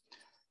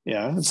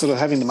 And sort of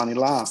having the money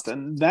last.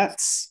 And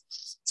that's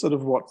sort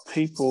of what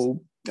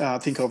people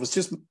think of as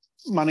just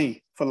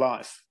money for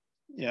life.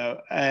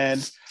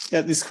 And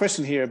this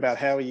question here about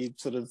how you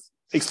sort of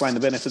explain the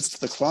benefits to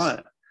the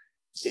client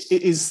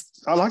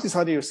I like this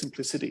idea of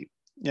simplicity.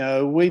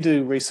 We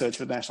do research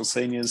with national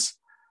seniors,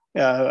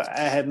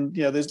 and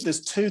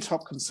there's two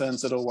top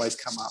concerns that always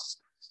come up.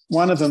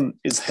 One of them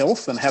is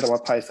health and how do I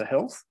pay for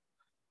health?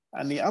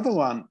 And the other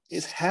one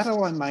is how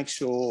do I make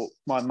sure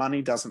my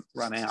money doesn't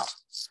run out?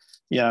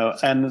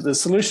 And the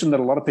solution that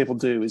a lot of people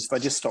do is they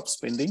just stop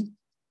spending.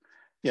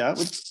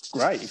 It's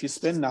great. If you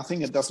spend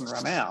nothing, it doesn't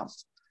run out.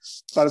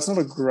 But it's not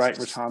a great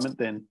retirement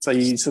then. So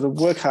you sort of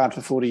work hard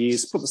for 40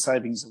 years, put the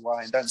savings away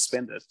and don't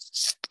spend it.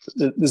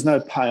 There's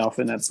no payoff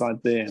in that side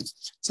there.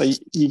 So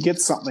you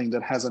get something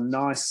that has a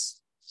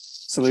nice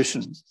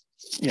solution.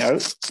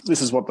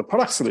 This is what the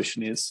product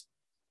solution is.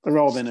 The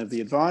role then of the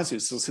advisor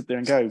is to sit there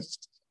and go,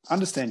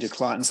 understand your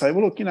client and say,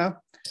 well, look,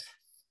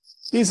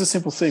 here's a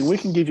simple thing. We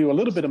can give you a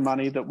little bit of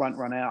money that won't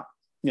run out.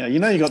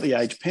 You got the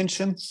age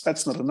pension.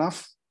 That's not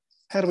enough.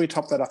 How do we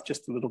top that up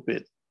just a little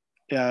bit?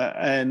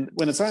 And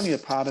when it's only a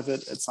part of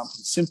it, it's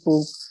something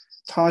simple,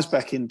 ties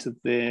back into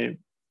their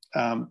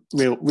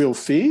real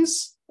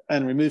fears,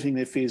 and removing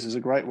their fears is a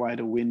great way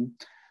to win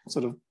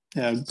sort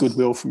of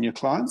goodwill from your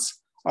clients.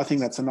 I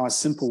think that's a nice,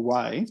 simple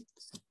way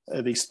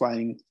of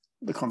explaining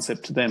the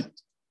concept to them.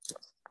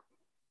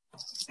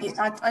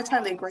 Yeah, I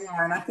totally agree,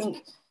 Aaron. I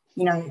think,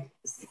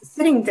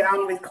 sitting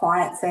down with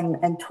clients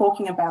and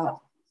talking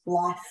about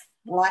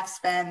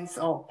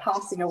lifespans or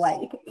passing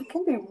away, it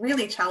can be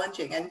really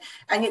challenging, and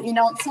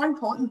it's so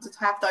important to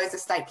have those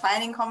estate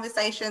planning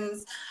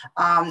conversations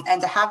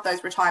and to have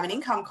those retirement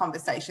income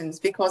conversations,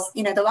 because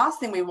the last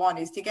thing we want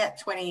is to get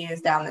 20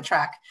 years down the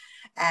track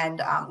and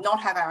not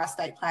have our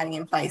estate planning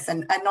in place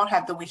and not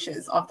have the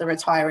wishes of the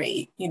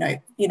retiree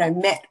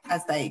met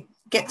as they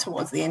get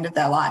towards the end of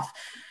their life.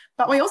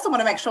 But we also want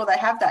to make sure they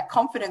have that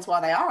confidence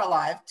while they are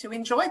alive to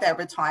enjoy their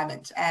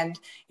retirement and,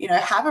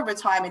 have a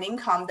retirement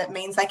income that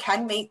means they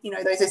can meet,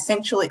 those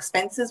essential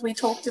expenses we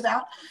talked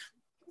about.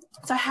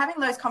 So having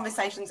those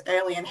conversations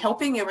early and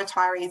helping your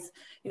retirees,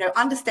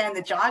 understand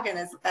the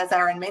jargon, as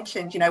Aaron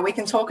mentioned, we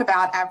can talk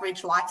about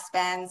average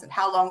lifespans and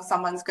how long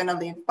someone's going to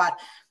live. But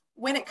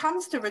when it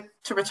comes to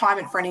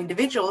retirement for an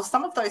individual,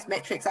 some of those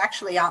metrics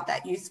actually aren't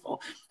that useful.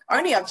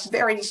 Only a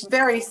very,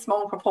 very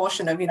small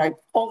proportion of,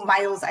 all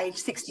males aged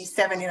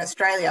 67 in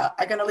Australia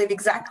are going to live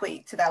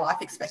exactly to their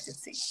life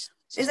expectancy.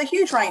 There's a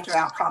huge range of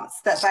outcomes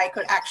that they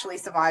could actually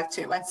survive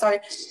to. And so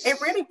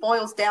it really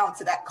boils down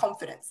to that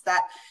confidence,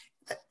 that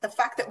the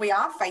fact that we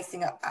are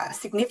facing a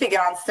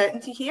significant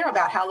uncertainty here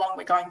about how long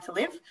we're going to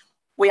live.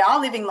 We are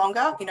living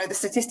longer. The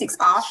statistics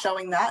are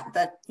showing that,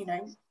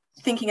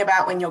 thinking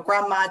about when your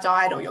grandma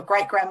died or your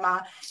great-grandma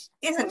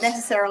isn't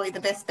necessarily the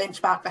best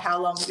benchmark for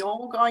how long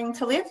you're going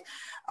to live.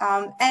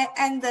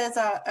 And there's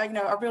a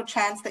real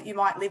chance that you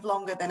might live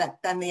longer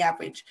than the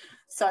average.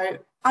 So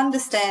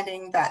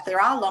understanding that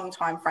there are long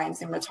time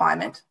frames in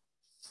retirement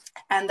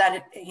and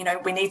that,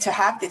 we need to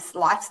have this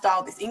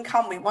lifestyle, this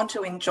income we want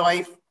to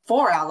enjoy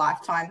for our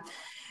lifetime,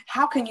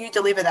 how can you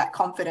deliver that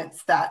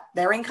confidence that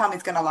their income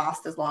is going to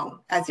last as long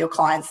as your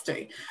clients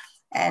do?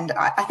 And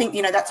I think,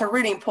 you know, that's a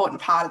really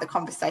important part of the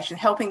conversation,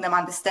 helping them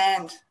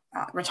understand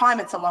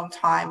retirement's a long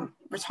time,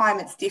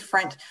 retirement's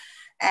different,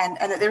 and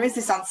that there is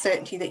this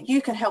uncertainty that you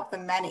can help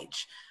them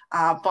manage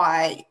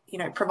by, you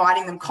know,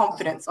 providing them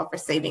confidence of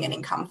receiving an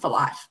income for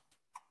life.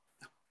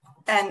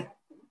 And,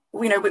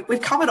 you know,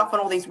 we've covered off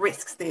on all these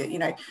risks, you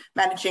know,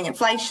 managing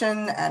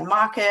inflation and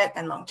market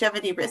and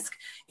longevity risk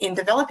in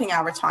developing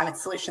our retirement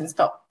solutions.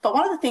 But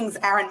one of the things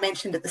Aaron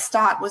mentioned at the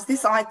start was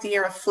this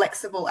idea of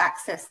flexible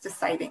access to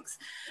savings.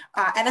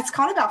 And it's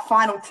kind of our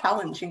final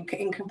challenge in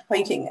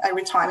completing a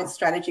retirement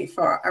strategy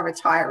for a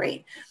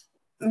retiree.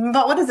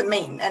 But what does it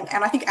mean?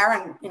 And I think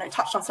Aaron, you know,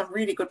 touched on some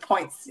really good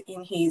points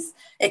in his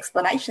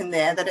explanation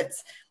there, that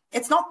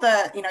it's not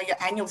the, you know, your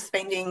annual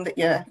spending that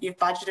you've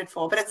budgeted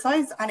for, but it's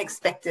those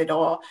unexpected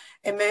or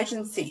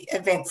emergency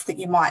events that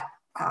you might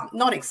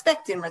not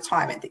expect in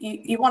retirement, that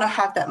you want to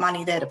have that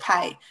money there to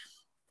pay.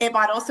 It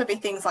might also be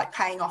things like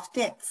paying off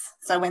debts.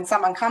 So when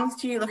someone comes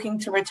to you looking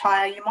to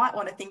retire, you might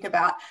want to think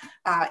about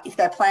if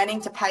they're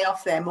planning to pay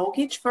off their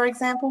mortgage, for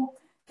example,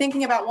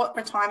 thinking about what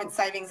retirement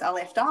savings are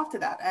left after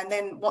that, and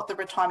then what the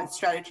retirement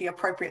strategy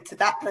appropriate to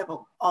that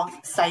level of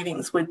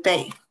savings would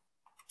be.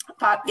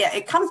 But yeah,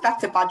 it comes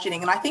back to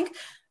budgeting. And I think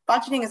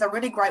budgeting is a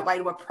really great way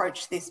to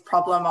approach this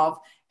problem of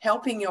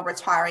helping your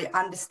retiree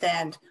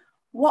understand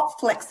what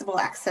flexible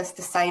access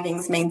to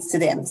savings means to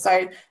them.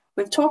 So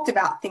we've talked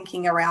about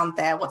thinking around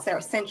there, what's their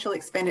essential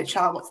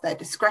expenditure, what's their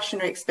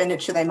discretionary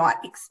expenditure they might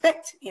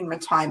expect in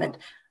retirement.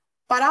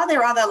 But are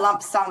there other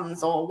lump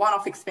sums or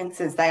one-off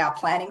expenses they are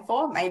planning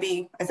for?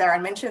 Maybe, as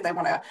Aaron mentioned, they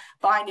want to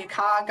buy a new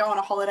car, go on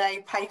a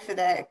holiday, pay for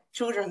their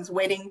children's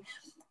wedding.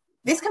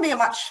 This can be a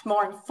much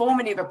more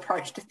informative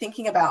approach to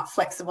thinking about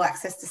flexible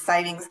access to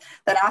savings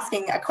than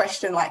asking a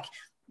question like,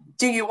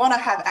 do you want to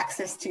have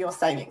access to your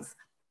savings?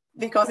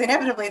 Because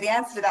inevitably the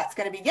answer to that's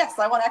going to be, yes,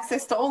 I want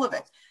access to all of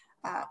it.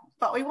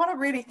 But we want to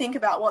really think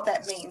about what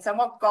that means and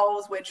what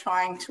goals we're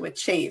trying to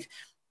achieve.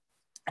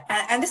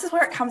 And this is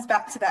where it comes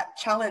back to that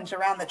challenge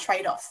around the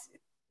trade-offs.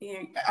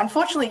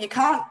 Unfortunately, you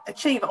can't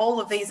achieve all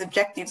of these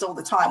objectives all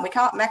the time. We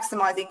can't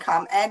maximise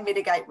income and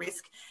mitigate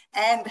risk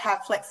and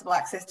have flexible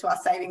access to our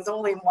savings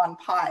all in one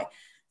pie.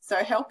 So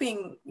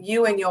helping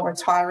you and your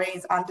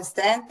retirees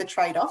understand the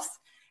trade-offs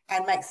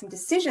and make some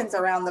decisions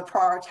around the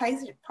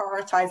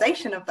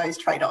prioritisation of those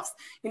trade-offs,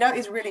 you know,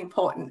 is really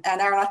important.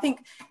 And Aaron, I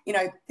think, you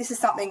know, this is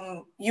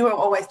something you are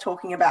always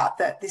talking about,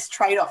 that this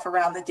trade-off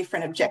around the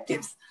different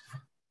objectives.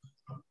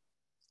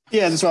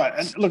 Yeah, that's right.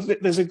 And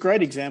look, there's a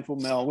great example,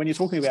 Mel, when you're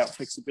talking about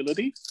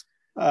flexibility.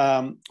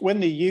 When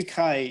the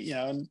UK, you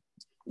know,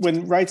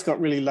 when rates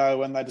got really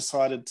low and they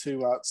decided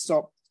to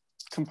stop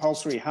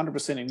compulsory 100%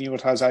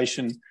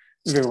 annuitisation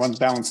of everyone's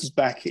balances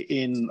back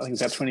in, I think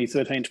it's about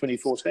 2013,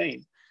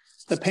 2014,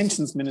 the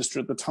pensions minister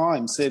at the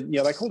time said, you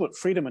know, they called it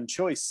freedom and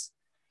choice.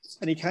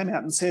 And he came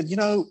out and said, you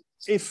know,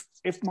 if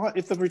the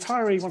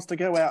retiree wants to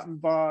go out and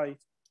buy,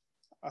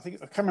 I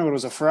can't remember what it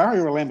was, a Ferrari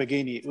or a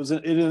Lamborghini. It was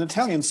an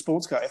Italian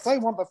sports car. If they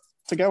want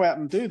to go out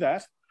and do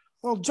that,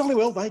 well, jolly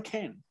well they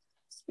can.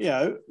 You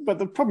know, but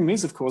the problem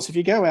is, of course, if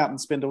you go out and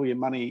spend all your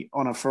money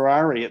on a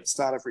Ferrari at the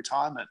start of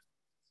retirement,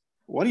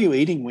 what are you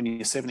eating when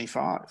you're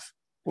 75?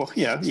 Well,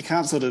 you know, you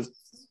can't sort of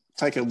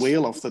take a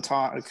wheel off the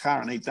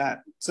car and eat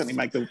that. Certainly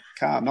make the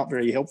car not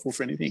very helpful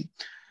for anything.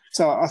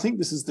 So I think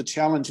this is the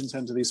challenge in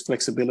terms of this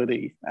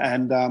flexibility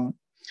and,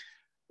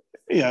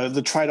 you know,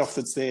 the trade-off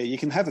that's there. You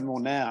can have it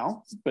more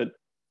now, but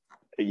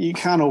you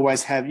can't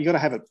always have, you've got to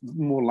have it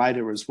more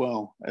later as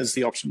well as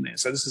the option there.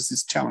 So this is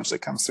this challenge that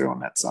comes through on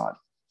that side.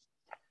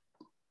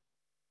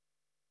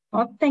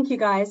 Well, thank you,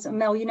 guys.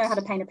 Mel, you know how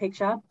to paint a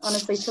picture.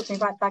 Honestly, it took me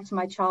right back to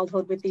my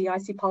childhood with the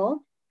icy pole.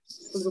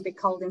 It's a little bit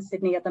cold in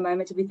Sydney at the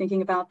moment to be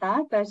thinking about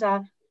that. But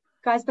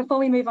guys, before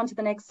we move on to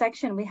the next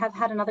section, we have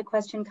had another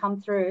question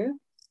come through.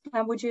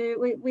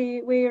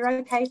 We're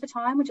okay for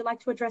time? Would you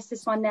like to address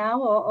this one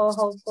now or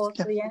hold forth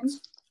to the end?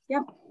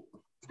 Yep.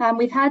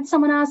 We've had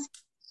someone ask,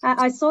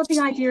 I saw the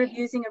idea of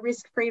using a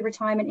risk-free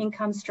retirement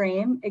income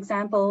stream,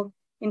 example,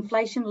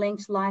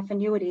 inflation-linked life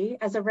annuity,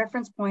 as a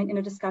reference point in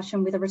a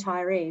discussion with a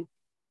retiree.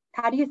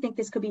 How do you think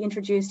this could be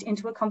introduced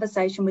into a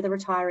conversation with a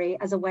retiree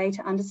as a way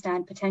to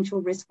understand potential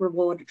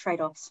risk-reward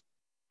trade-offs?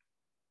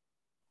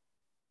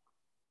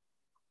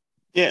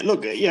 Yeah,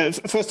 look, yeah,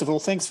 first of all,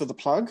 thanks for the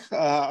plug.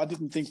 I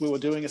didn't think we were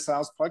doing a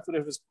sales plug, but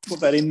whoever's put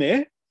that in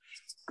there,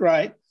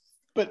 great.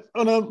 But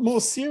on a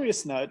more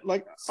serious note,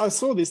 like I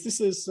saw this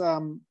is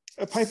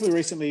a paper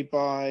recently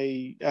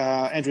by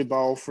Andrew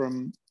Bowl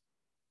from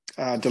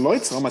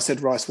Deloitte. I almost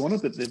said Rice Warner,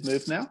 but they've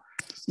moved now,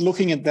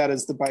 looking at that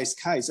as the base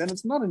case. And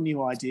it's not a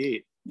new idea.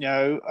 You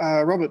know,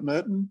 Robert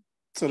Merton,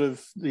 sort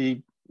of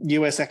the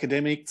US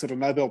academic, sort of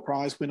Nobel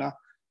Prize winner,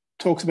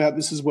 talks about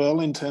this as well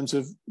in terms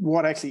of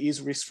what actually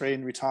is risk-free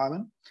in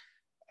retirement.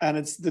 And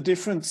it's the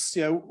difference,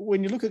 you know,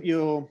 when you look at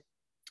your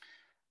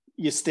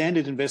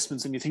standard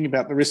investments and you think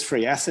about the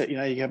risk-free asset, you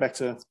know, you go back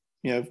to,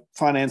 you know,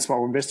 Finance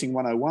While Investing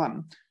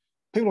 101,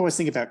 people always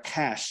think about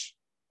cash.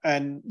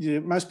 And you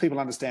know, most people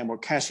understand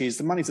what cash is.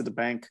 The money's at the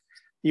bank.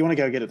 You want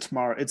to go get it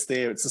tomorrow. It's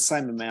there. It's the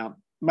same amount.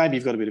 Maybe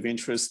you've got a bit of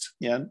interest.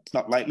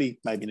 Not lately.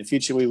 Maybe in the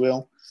future we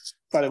will.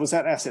 But it was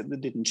that asset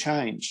that didn't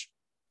change.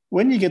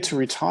 When you get to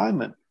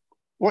retirement,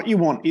 what you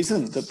want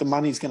isn't that the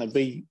money's going to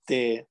be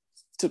there.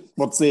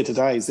 What's there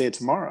today is there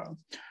tomorrow.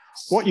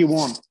 What you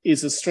want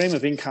is a stream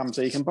of income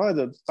so you can buy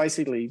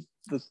basically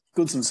the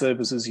goods and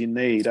services you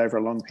need over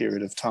a long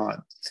period of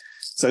time.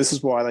 So this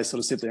is why they sort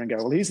of sit there and go,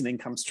 well, here's an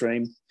income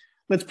stream.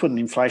 Let's put an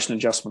inflation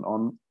adjustment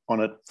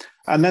on it.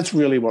 And that's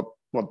really what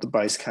the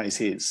base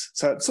case is.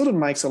 So it sort of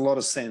makes a lot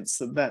of sense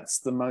that that's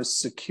the most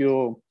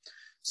secure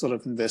sort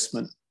of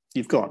investment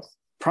you've got.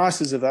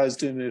 Prices of those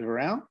do move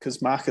around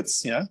because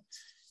markets,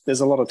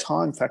 there's a lot of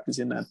time factors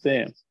in that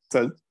there.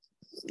 So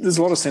there's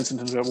a lot of sense in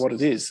terms of what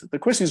it is. The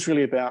question is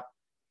really about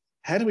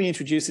how do we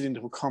introduce it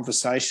into a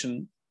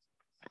conversation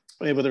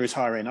with a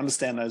retiree and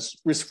understand those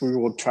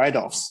risk-reward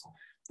trade-offs?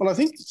 Well, I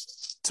think,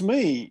 to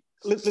me,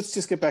 let's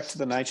just get back to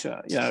the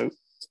nature.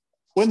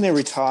 When they're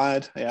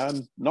retired,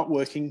 not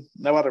working,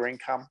 no other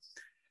income,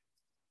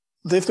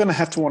 they're going to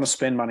have to want to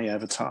spend money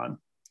over time.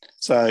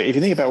 So if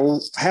you think about,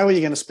 well, how are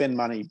you going to spend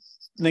money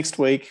next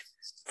week,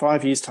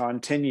 5 years' time,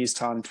 10 years'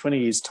 time, 20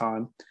 years'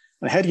 time,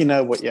 and how do you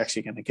know what you're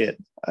actually going to get?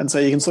 And so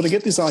you can sort of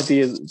get this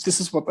idea that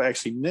this is what they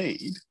actually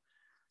need.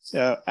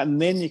 And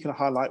then you can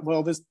highlight,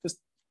 well, there's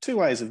two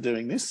ways of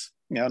doing this,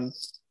 and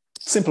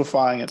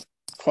simplifying it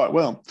quite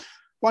well.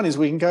 One is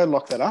we can go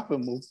lock that up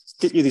and we'll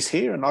get you this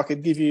here, and I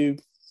could give you,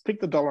 pick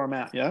the dollar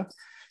amount,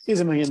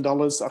 here's $1 million,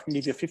 I can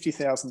give you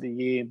 $50,000 a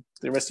year,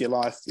 the rest of your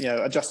life,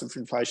 adjusted for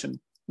inflation,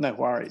 no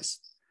worries.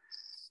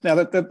 Now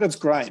that's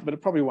great, but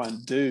it probably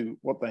won't do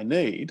what they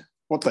need.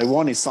 What they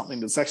want is something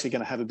that's actually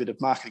going to have a bit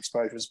of market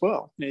exposure as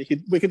well. We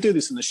could do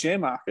this in the share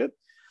market,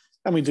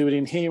 and we do it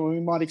in here where we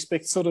might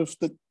expect sort of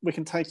that we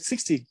can take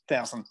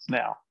 60,000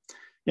 now.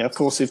 Of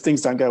course, if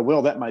things don't go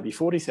well, that may be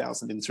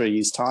 40,000 in 3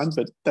 years' time,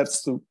 but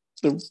that's the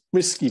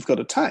risk you've got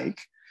to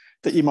take,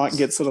 that you might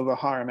get sort of a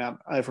higher amount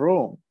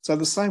overall. So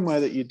the same way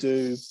that you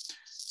do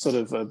sort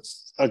of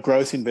a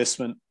growth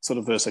investment sort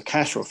of versus a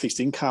cash or a fixed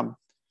income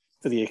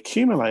for the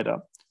accumulator,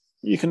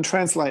 you can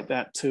translate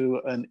that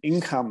to an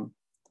income,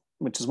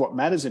 which is what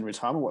matters in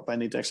retirement, what they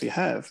need to actually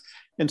have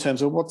in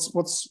terms of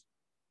what's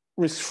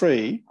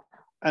risk-free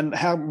and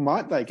how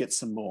might they get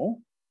some more,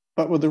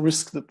 but with the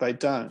risk that they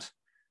don't.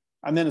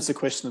 And then it's a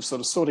question of sort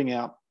of sorting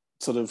out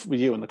sort of with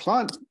you and the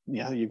client,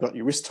 you've got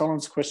your risk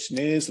tolerance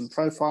questionnaires and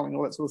profiling,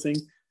 all that sort of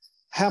thing.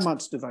 How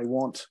much do they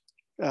want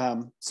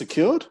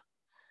secured,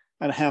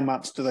 and how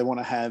much do they want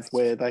to have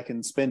where they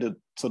can spend it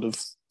sort of,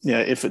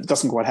 if it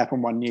doesn't quite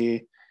happen 1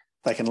 year,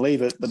 they can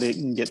leave it, but they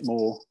can get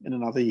more in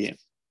another year.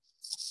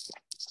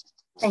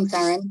 Thanks,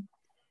 Aaron.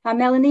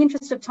 Mel, in the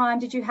interest of time,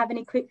 did you have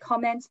any quick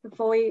comments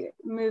before we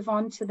move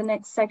on to the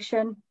next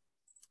section?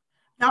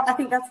 No, I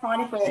think that's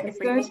fine. If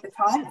we need the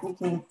time, we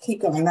can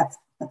keep going. That's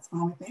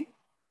fine with me.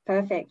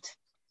 Perfect.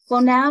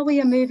 Well, now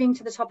we are moving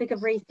to the topic of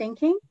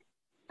rethinking.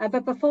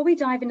 But before we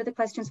dive into the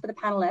questions for the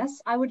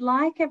panelists, I would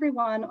like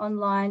everyone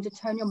online to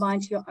turn your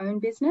mind to your own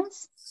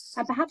business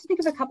and perhaps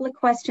think of a couple of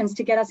questions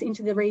to get us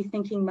into the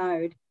rethinking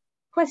mode.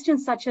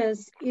 Questions such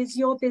as, is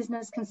your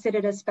business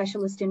considered a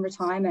specialist in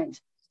retirement?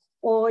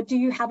 Or do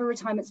you have a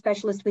retirement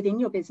specialist within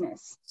your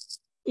business?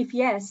 If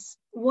yes,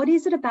 what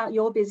is it about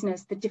your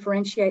business that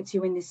differentiates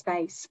you in this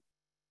space?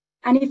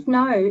 And if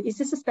no, is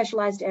this a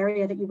specialised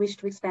area that you wish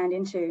to expand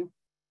into?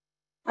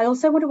 I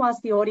also want to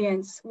ask the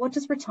audience, what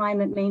does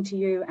retirement mean to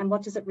you and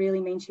what does it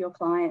really mean to your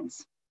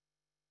clients?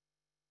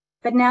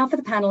 But now for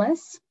the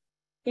panelists,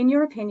 in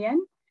your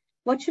opinion,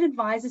 what should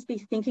advisors be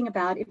thinking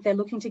about if they're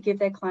looking to give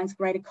their clients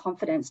greater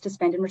confidence to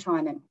spend in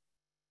retirement?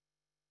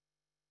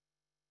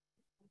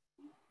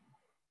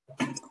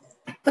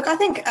 Look, I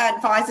think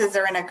advisors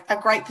are in a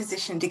great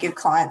position to give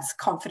clients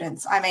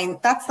confidence. I mean,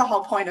 that's the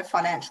whole point of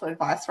financial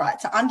advice, right?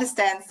 To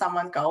understand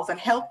someone's goals and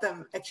help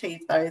them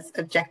achieve those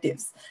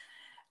objectives.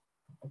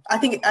 I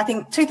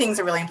think two things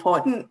are really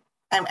important,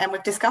 and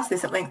we've discussed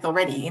this at length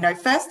already.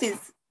 First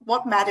is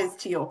what matters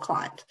to your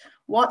client.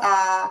 What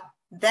are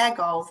their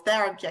goals,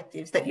 their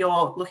objectives that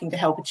you're looking to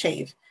help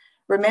achieve?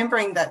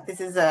 Remembering that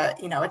this is a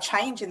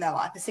change in their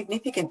life, a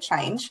significant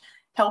change,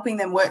 helping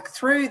them work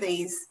through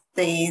the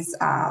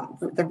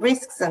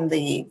risks and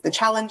the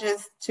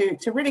challenges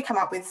to really come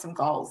up with some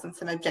goals and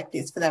some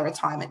objectives for their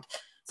retirement.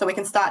 So we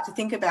can start to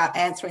think about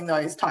answering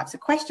those types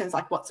of questions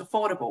like what's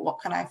affordable, what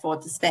can I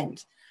afford to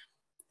spend?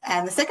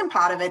 And the second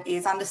part of it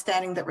is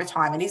understanding that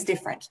retirement is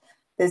different.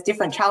 There's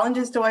different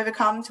challenges to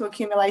overcome to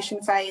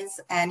accumulation phase,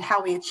 and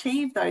how we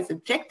achieve those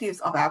objectives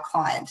of our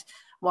client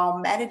while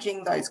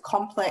managing those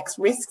complex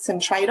risks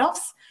and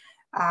trade-offs.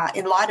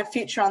 In light of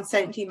future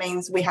uncertainty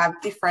means we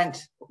have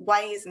different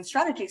ways and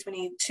strategies we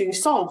need to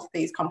solve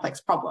these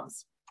complex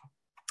problems.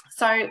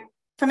 So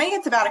for me,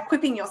 it's about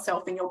equipping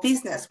yourself in your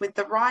business with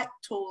the right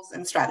tools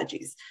and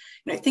strategies.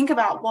 Think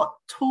about what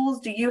tools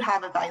do you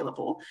have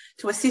available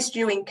to assist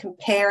you in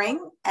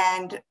comparing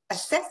and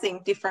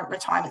assessing different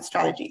retirement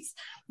strategies.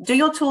 Do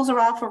your tools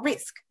allow for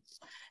risk?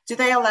 Do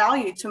they allow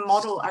you to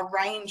model a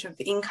range of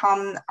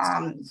income,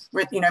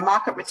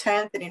 market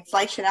returns and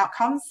inflation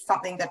outcomes,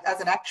 something that as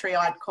an actuary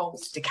I'd call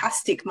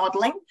stochastic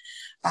modelling?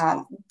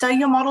 Do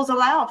your models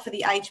allow for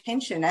the age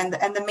pension and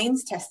the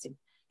means testing?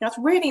 It's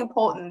really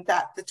important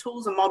that the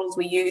tools and models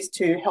we use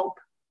to help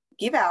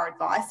give our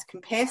advice,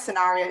 compare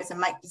scenarios and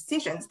make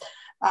decisions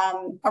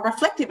are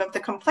reflective of the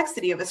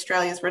complexity of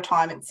Australia's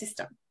retirement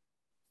system.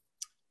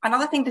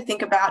 Another thing to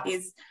think about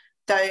is,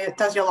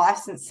 does your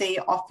licensee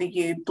offer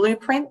you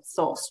blueprints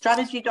or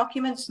strategy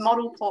documents,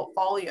 model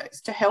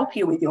portfolios to help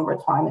you with your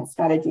retirement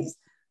strategies?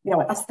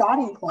 A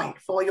starting point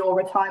for your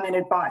retirement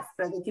advice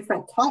for the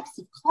different types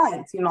of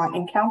clients you might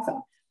encounter.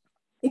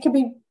 It can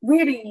be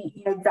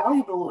really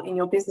valuable in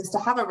your business to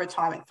have a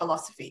retirement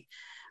philosophy.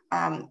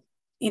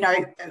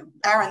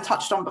 Aaron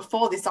touched on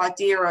before this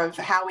idea of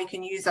how we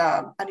can use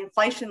an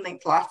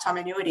inflation-linked lifetime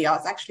annuity. I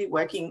was actually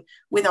working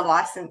with a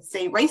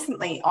licensee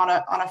recently on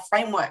a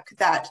framework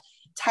that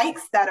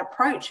takes that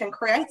approach and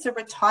creates a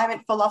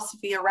retirement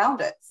philosophy around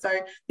it. So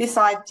this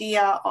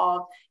idea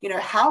of,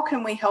 how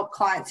can we help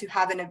clients who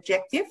have an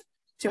objective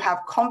to have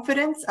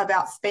confidence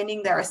about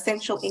spending their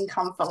essential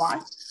income for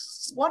life?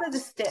 What are the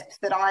steps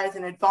that I as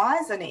an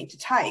advisor need to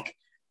take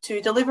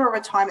to deliver a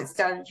retirement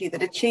strategy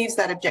that achieves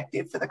that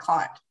objective for the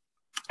client?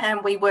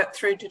 And we work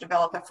through to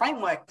develop a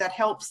framework that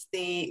helps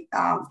the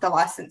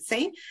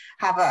licensee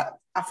have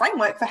a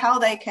framework for how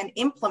they can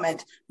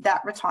implement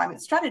that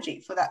retirement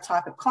strategy for that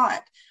type of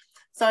client.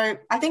 So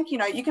I think,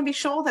 you can be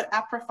sure that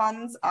APRA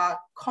funds are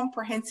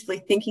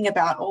comprehensively thinking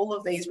about all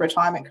of these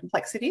retirement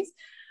complexities,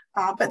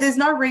 but there's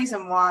no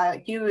reason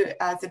why you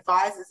as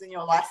advisors and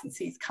your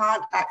licensees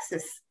can't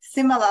access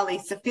similarly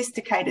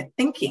sophisticated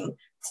thinking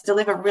to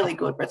deliver really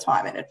good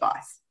retirement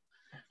advice.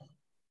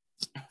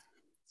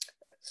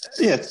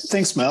 Yeah,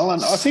 thanks, Mel.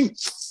 And I think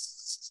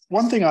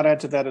one thing I'd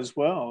add to that as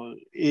well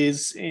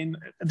is, in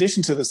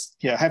addition to this,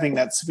 having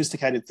that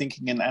sophisticated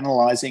thinking and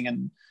analysing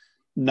and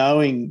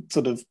knowing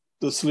sort of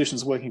the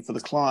solutions working for the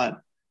client,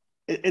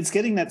 it's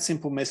getting that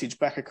simple message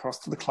back across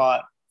to the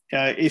client.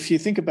 If you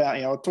think about,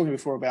 I was talking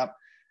before about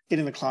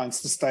getting the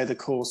clients to stay the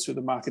course through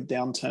the market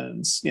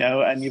downturns,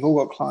 and you've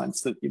all got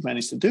clients that you've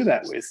managed to do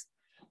that with.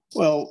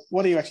 Well,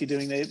 what are you actually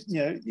doing there?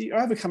 You're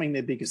overcoming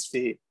their biggest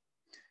fear.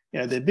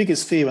 Their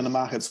biggest fear when the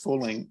market's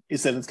falling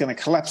is that it's going to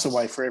collapse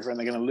away forever and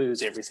they're going to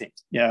lose everything,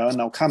 and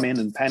they'll come in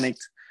and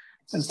panicked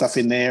and stuff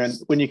in there. And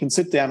when you can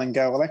sit down and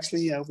go, well,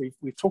 actually,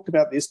 we've talked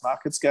about this,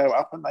 markets go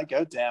up and they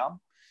go down.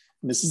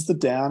 And this is the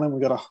down, and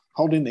we've got to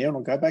hold in there and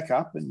it'll go back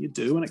up, and you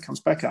do, and it comes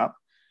back up.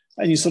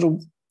 And you sort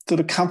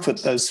of comfort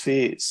those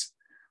fears.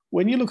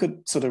 When you look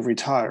at sort of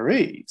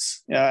retirees,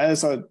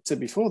 as I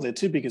said before, their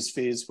two biggest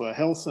fears were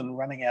health and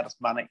running out of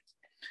money.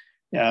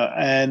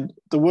 And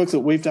the work that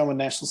we've done with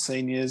National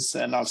Seniors,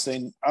 and I've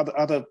seen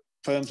other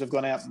firms have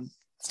gone out and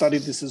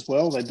studied this as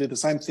well. They do the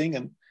same thing,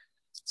 and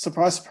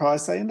surprise,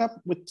 surprise, they end up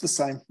with the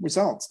same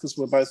results, because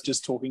we're both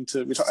just talking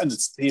to, and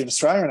it's here in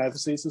Australia and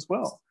overseas as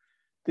well.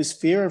 This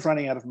fear of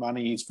running out of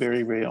money is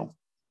very real,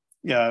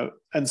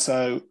 and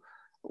so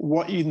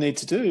what you need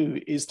to do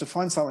is to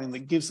find something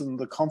that gives them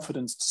the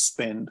confidence to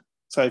spend.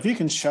 So if you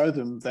can show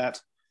them that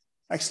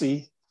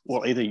actually,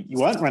 well, either you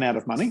won't run out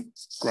of money,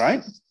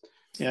 great,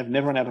 you've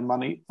never run out of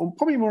money, or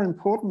probably more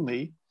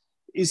importantly,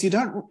 is you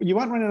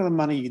won't run out of the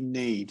money you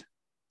need.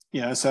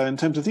 So in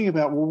terms of thinking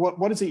about, well,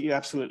 what is it you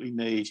absolutely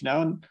need?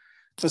 And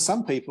for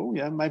some people,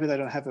 maybe they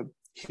don't have a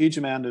huge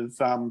amount of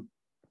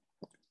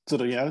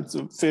it's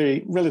a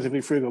very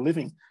relatively frugal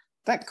living.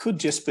 That could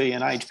just be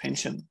an age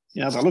pension.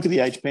 They look at the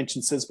age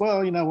pension, says,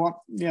 well, you know what?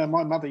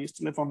 My mother used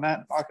to live on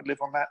that. I could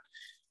live on that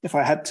if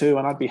I had to,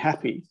 and I'd be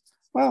happy.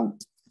 Well,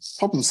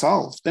 problem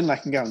solved. Then they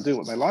can go and do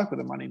what they like with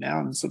the money now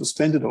and sort of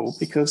spend it all,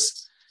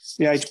 because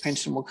the age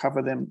pension will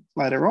cover them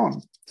later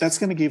on. That's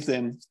going to give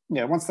them,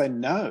 once they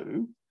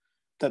know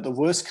that the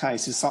worst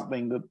case is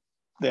something that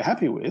they're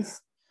happy with,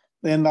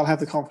 then they'll have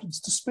the confidence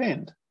to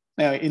spend.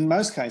 Now, in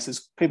most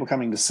cases, people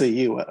coming to see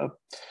you,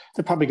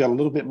 they've probably got a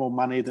little bit more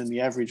money than the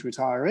average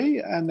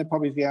retiree, and they're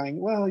probably going,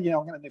 well, I'm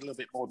going to need a little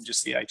bit more than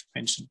just the age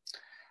pension.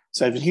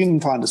 So if you can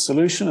find a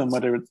solution, and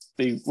whether it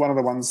be one of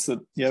the ones that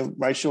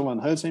Rachel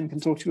and her team can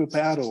talk to you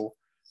about, or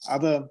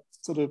other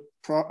sort of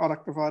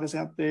product providers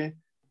out there,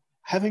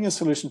 having a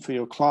solution for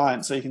your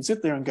client so you can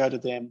sit there and go to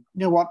them,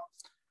 you know what,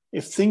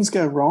 if things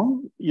go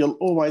wrong, you'll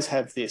always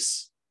have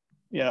this.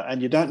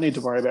 And you don't need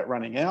to worry about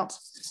running out.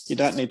 You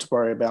don't need to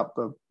worry about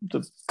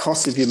the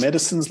cost of your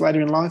medicines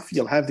later in life.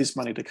 You'll have this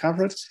money to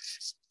cover it.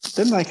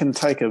 Then they can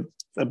take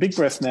a big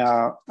breath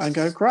now and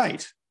go,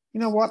 great, you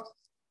know what?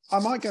 I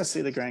might go see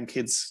the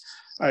grandkids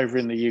over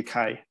in the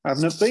UK. I've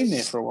not been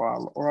there for a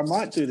while, or I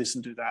might do this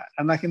and do that.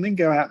 And they can then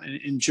go out and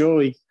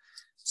enjoy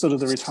sort of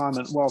the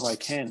retirement while they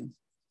can.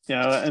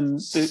 And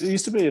there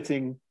used to be a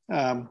thing,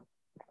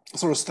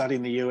 sort of study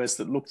in the US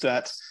that looked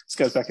at, this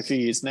goes back a few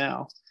years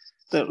now,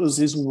 that was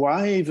this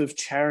wave of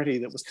charity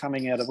that was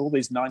coming out of all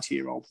these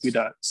 90-year-old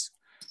widows.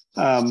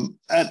 And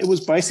it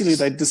was basically,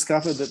 they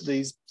discovered that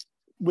these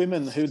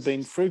women who'd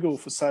been frugal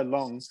for so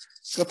long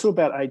got to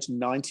about age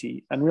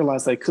 90 and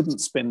realised they couldn't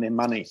spend their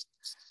money.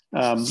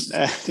 And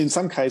in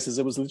some cases,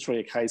 it was literally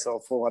a case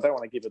of, well, I don't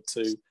want to give it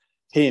to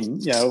him,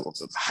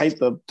 hate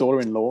the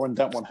daughter-in-law and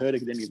don't want her to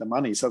get any of the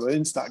money. So they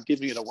didn't start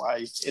giving it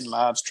away in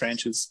large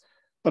tranches.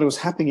 But it was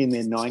happening in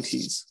their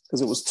 90s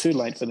because it was too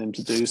late for them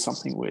to do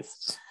something with.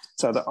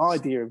 So the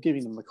idea of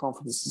giving them the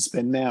confidence to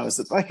spend now is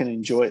that they can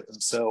enjoy it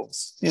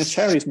themselves.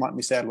 Charities might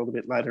miss out a little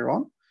bit later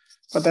on,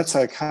 but that's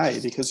okay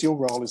because your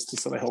role is to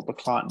sort of help the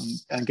client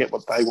and get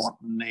what they want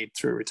and need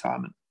through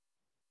retirement.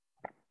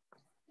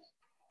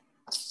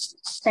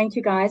 Thank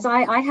you, guys.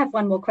 I have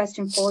one more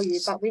question for you,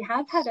 but we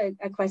have had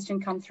a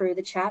question come through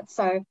the chat,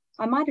 so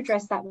I might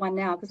address that one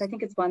now because I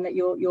think it's one that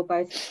you'll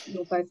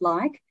both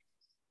like.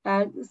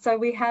 So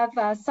we have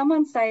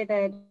someone say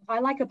that I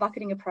like a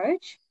bucketing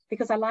approach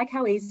because I like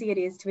how easy it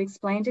is to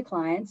explain to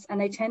clients and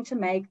they tend to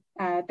make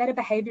better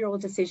behavioural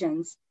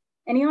decisions.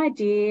 Any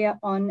idea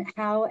on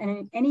how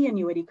any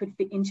annuity could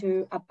fit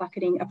into a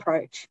bucketing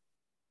approach?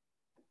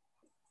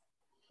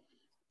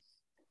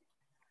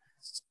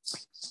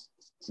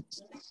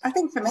 I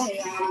think for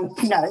me,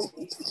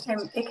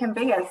 it can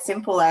be as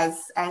simple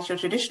as your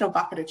traditional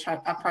bucket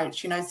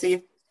approach.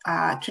 So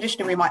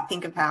traditionally we might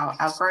think of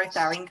our growth,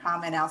 our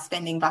income, and our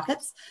spending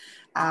buckets.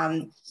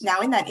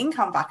 Now, in that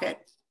income bucket,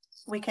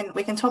 we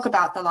can talk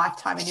about the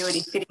lifetime annuity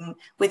fitting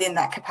within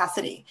that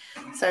capacity.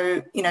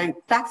 So,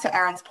 back to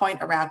Aaron's point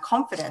around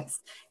confidence,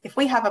 if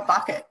we have a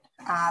bucket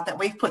that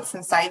we've put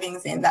some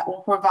savings in that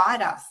will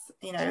provide us,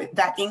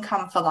 that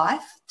income for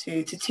life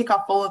to tick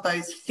off all of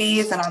those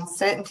fears and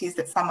uncertainties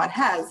that someone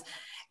has,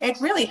 it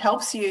really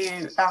helps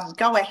you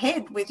go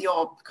ahead with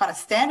your kind of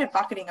standard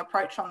bucketing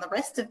approach on the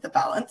rest of the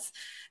balance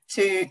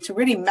to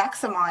really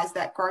maximise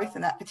that growth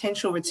and that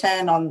potential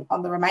return on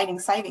the remaining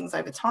savings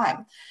over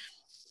time.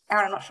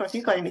 Aaron, I'm not sure if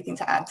you've got anything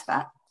to add to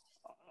that.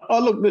 Oh,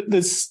 look,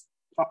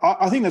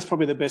 I think that's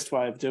probably the best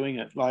way of doing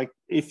it. Like,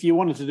 if you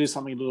wanted to do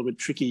something a little bit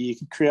tricky, you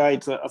could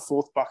create a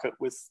fourth bucket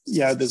with,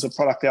 there's a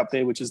product out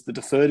there which is the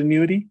deferred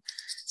annuity.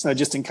 So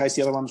just in case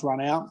the other ones run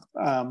out,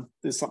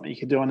 there's something you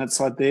could do on that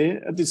side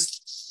there.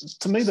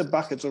 To me, the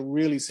bucket's a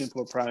really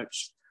simple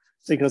approach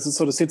because it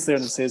sort of sits there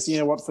and it says,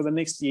 for the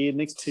next year,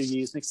 next 2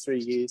 years, next 3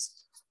 years,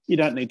 you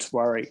don't need to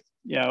worry.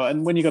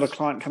 And when you've got a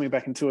client coming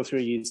back in 2 or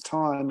 3 years'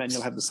 time and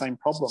you'll have the same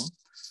problem,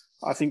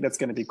 I think that's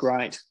going to be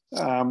great.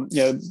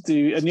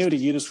 The annuity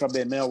you described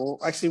there, Mel, well,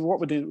 actually what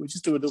we do, we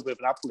just do a little bit of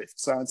an uplift.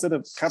 So instead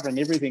of covering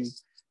everything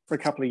for a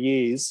couple of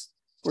years,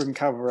 we can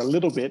cover a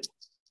little bit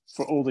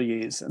for all the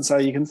years. And so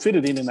you can fit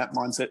it in that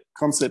mindset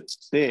concept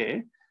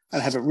there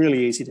and have it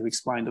really easy to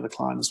explain to the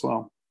client as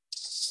well.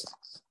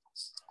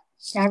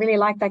 Yeah, I really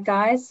like that,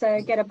 guys.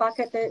 So get a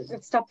bucket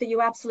of stuff that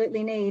you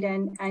absolutely need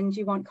and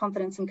you want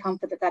confidence and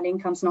comfort that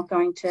income's not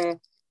going to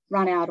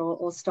run out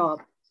or stop.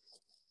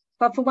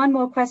 But for one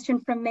more question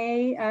from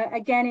me,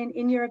 again,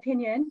 in your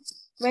opinion,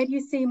 where do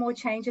you see more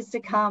changes to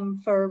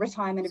come for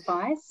retirement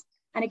advice?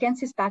 And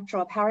against this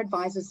backdrop, how are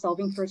advisors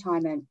solving for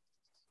retirement?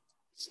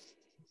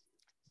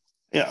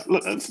 Yeah,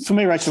 look, for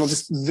me, Rachel,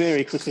 just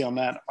very quickly on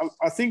that,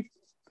 I think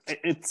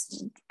it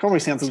probably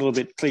sounds a little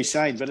bit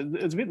cliched, but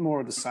it's a bit more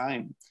of the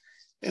same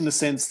in the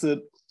sense that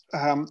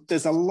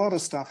there's a lot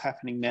of stuff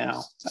happening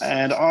now.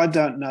 And I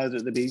don't know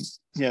that there'd be,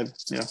 there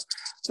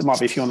might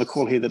be a few on the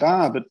call here that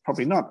are, but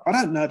probably not. I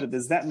don't know that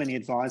there's that many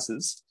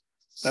advisors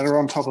that are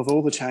on top of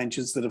all the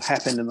changes that have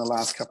happened in the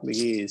last couple of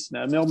years.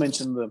 Mel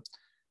mentioned the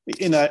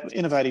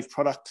innovative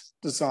product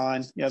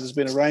design. There's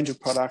been a range of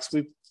products.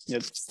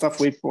 Stuff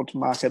we've brought to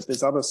market.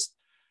 There's other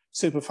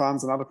super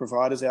funds and other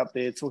providers out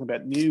there talking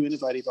about new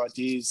innovative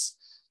ideas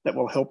that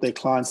will help their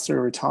clients through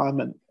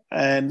retirement.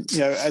 And,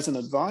 as an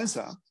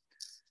advisor,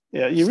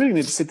 you really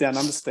need to sit down and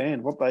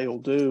understand what they all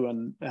do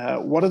and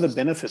what are the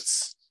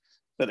benefits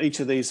that each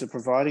of these are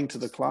providing to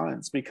the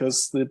clients.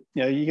 Because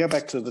you go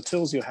back to the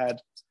tools you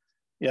had,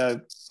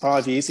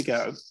 5 years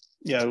ago,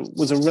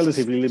 was a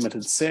relatively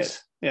limited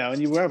set, and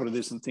you were able to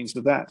do some things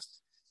with that.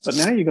 But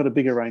now you've got a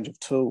bigger range of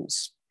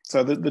tools.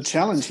 So the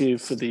challenge here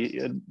for the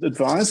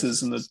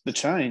advisors and the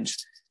change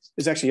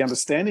is actually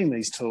understanding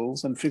these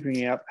tools and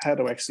figuring out how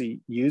to actually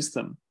use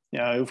them.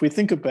 If we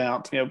think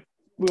about,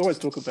 we always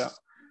talk about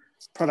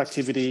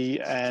productivity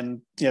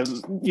and,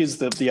 use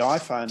the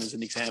iPhone as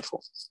an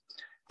example.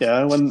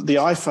 When the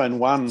iPhone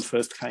 1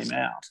 first came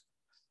out,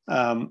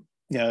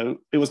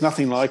 it was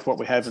nothing like what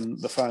we have in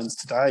the phones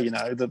today.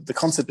 The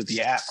concept of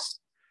the app,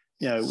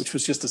 which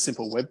was just a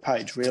simple web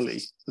page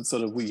really that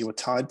sort of you were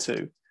tied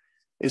to,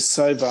 is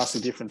so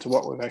vastly different to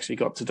what we've actually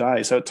got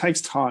today. So it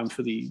takes time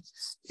for the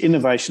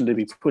innovation to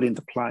be put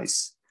into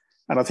place.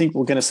 And I think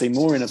we're going to see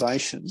more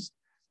innovation,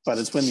 but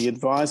it's when the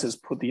advisors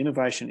put the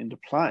innovation into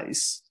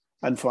place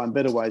and find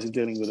better ways of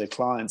dealing with their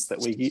clients that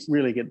we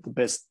really get the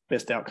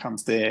best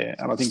outcomes there.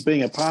 And I think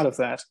being a part of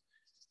that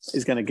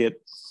is going to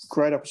get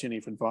great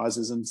opportunity for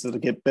advisors and sort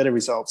of get better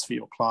results for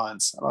your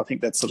clients. And I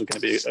think that's sort of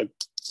going to be a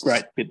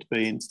great bit to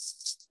be in.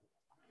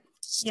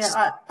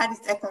 Yeah, I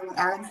just echo what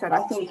Aaron said.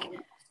 I think,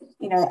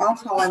 our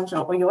challenge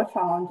or your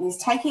challenge is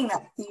taking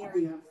that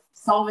theory of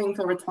solving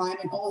for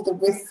retirement, all of the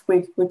risks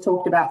we've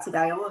talked about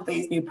today, all of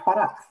these new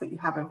products that you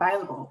have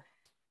available,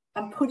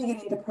 and putting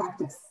it into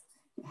practice.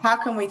 how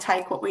can we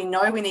take what we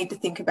know we need to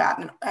think about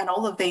and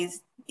all of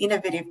these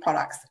innovative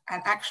products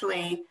and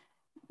actually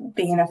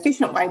be an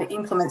efficient way to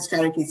implement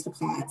strategies for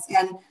clients?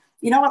 And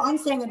you know what, I'm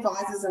seeing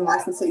advisors and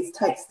licensees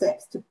take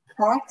steps to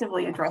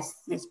proactively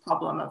address this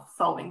problem of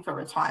solving for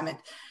retirement.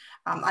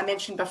 I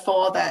mentioned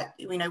before that,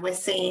 you know, we're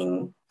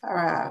seeing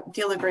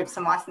dealer groups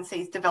and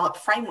licensees develop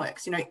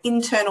frameworks, you know,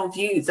 internal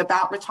views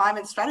about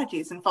retirement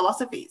strategies and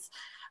philosophies,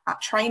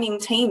 training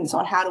teams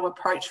on how to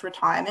approach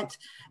retirement,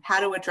 how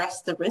to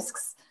address the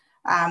risks.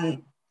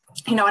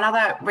 You know,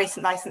 another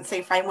recent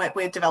licensee framework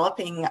we're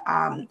developing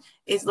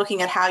is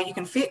looking at how you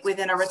can fit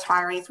within a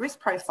retiree's risk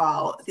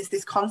profile,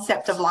 this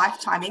concept of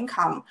lifetime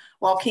income,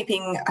 while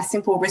keeping a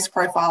simple risk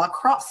profile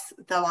across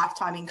the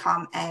lifetime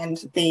income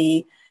and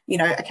the, you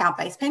know,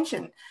 account-based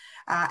pension,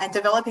 and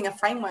developing a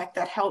framework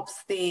that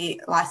helps the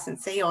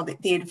licensee or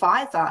the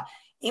advisor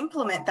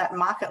implement that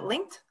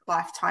market-linked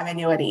lifetime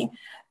annuity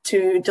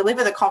to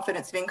deliver the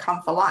confidence of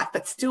income for life,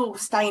 but still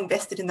stay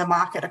invested in the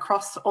market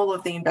across all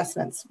of the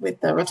investments with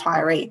the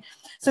retiree.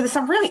 So there's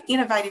some really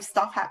innovative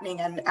stuff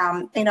happening. And,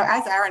 you know,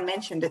 as Aaron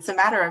mentioned, it's a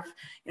matter of,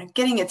 you know,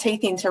 getting your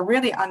teeth into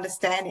really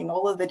understanding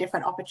all of the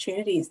different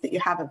opportunities that you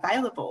have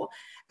available,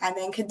 and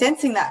then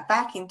condensing that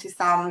back into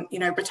some, you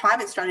know,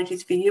 retirement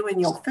strategies for you and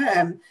your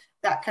firm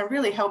that can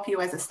really help you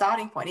as a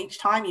starting point. Each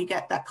time you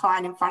get that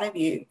client in front of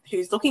you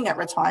who's looking at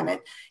retirement,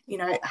 you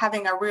know,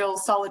 having a real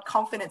solid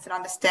confidence and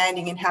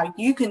understanding in how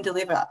you can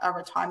deliver a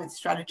retirement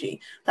strategy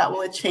that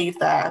will achieve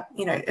the,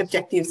 you know,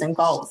 objectives and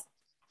goals.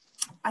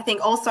 I think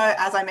also,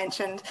 as I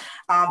mentioned,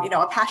 you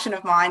know, a passion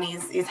of mine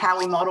is how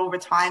we model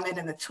retirement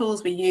and the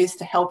tools we use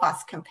to help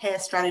us compare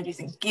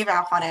strategies and give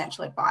our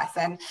financial advice.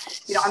 And,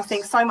 you know, I'm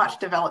seeing so much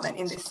development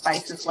in this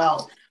space as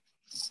well.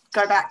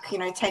 Go back, you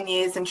know, 10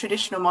 years and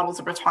traditional models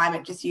of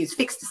retirement just use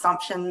fixed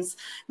assumptions,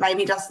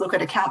 maybe just look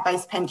at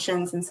account-based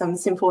pensions and some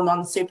simple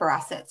non-super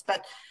assets.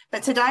 But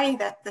today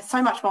they're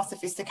so much more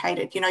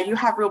sophisticated. You know, you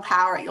have real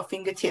power at your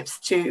fingertips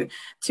to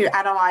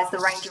analyse the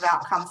range of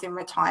outcomes in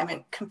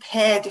retirement,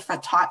 compare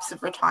different types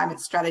of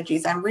retirement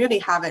strategies, and really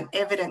have an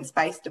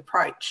evidence-based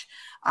approach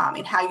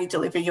in how you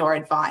deliver your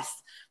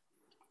advice.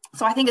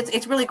 So I think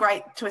it's really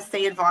great to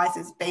see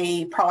advisors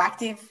be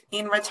proactive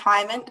in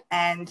retirement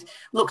and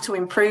look to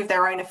improve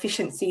their own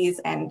efficiencies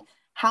and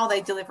how they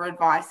deliver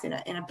advice in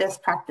a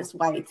best practice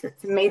way to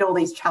meet all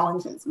these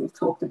challenges we've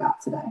talked about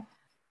today.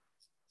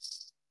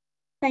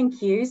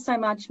 Thank you so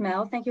much,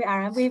 Mel. Thank you,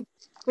 Aaron.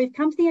 We've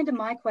come to the end of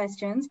my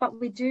questions, but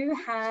we do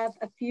have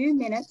a few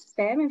minutes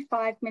spare, maybe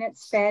 5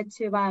 minutes spare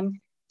to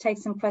take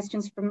some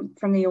questions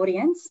from the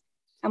audience.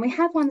 And we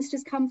have one that's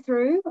just come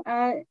through.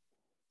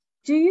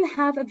 Do you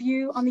have a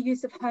view on the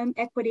use of home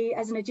equity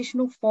as an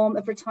additional form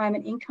of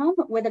retirement income,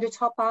 whether to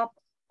top up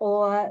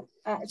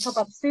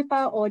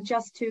super or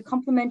just to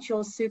complement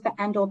your super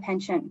and or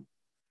pension?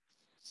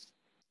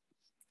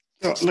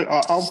 Look,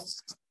 I'll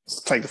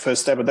take the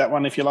first stab at that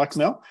one if you like,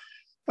 Mel.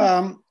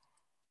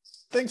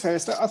 Thanks,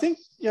 Alistair. I think,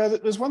 you know,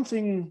 there's one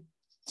thing,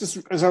 just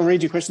as I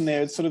read your question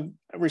there, it's sort of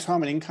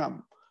retirement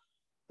income.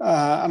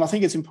 And I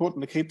think it's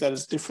important to keep that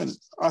as different.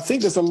 I think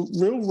there's a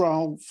real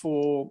role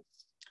for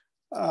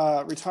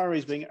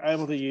retirees being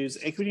able to use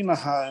equity in the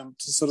home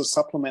to sort of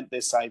supplement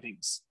their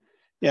savings.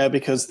 Yeah,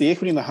 because the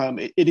equity in the home,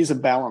 it is a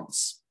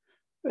balance.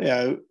 You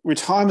know,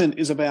 retirement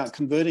is about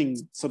converting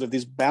sort of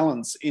this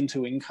balance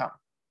into income.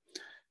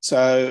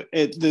 So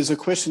there's a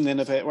question then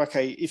about,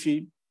 okay, if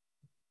you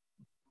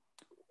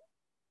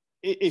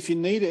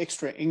need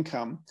extra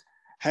income,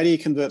 how do you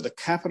convert the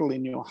capital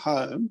in your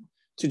home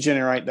to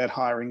generate that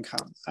higher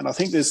income? And I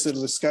think there's sort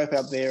of a scope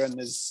out there, and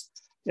there's,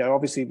 you know,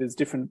 obviously there's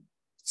different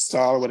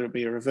style, whether it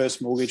be a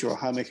reverse mortgage or a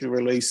home equity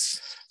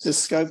release, there's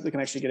scope that can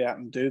actually get out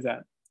and do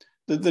that.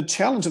 The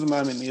challenge at the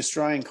moment in the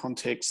Australian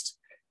context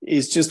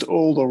is just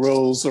all the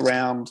rules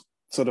around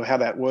sort of how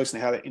that works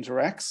and how that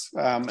interacts.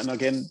 And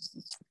again,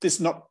 this is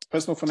not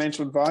personal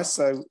financial advice,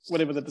 so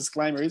whatever the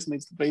disclaimer is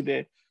needs to be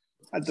there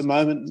at the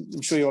moment.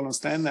 I'm sure you all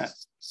understand that.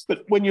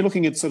 But when you're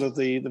looking at sort of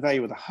the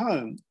value of the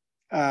home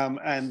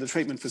and the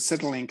treatment for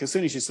Centrelink, as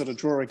soon as you sort of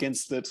draw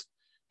against it,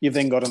 you've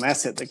then got an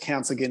asset that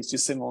counts against your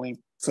Centrelink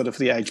sort of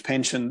for the age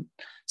pension.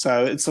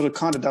 So it sort of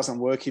kind of doesn't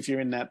work if you're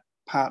in that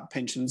part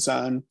pension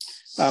zone.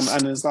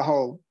 And there's the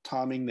whole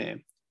timing there.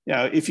 You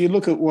know, if you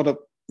look at what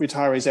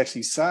retirees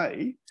actually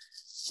say,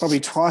 probably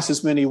twice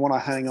as many want to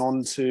hang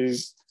on to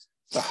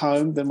the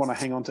home than want to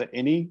hang on to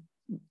any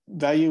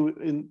value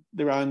in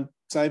their own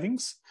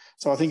savings.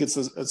 So I think it's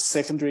a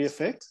secondary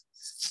effect.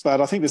 But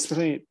I think there's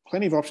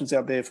plenty of options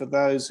out there for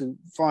those who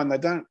find they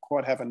don't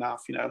quite have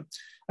enough, you know.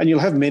 And you'll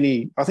have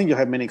many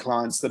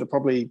clients that are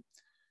probably,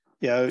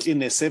 you know, in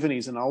their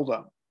 70s and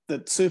older,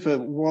 that super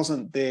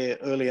wasn't there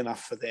early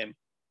enough for them,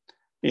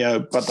 you know,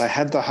 but they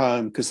had the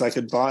home because they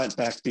could buy it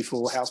back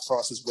before house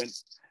prices went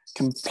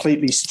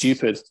completely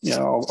stupid. You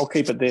know, I'll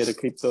keep it there to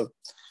keep the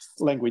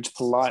language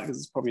polite because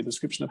it's probably a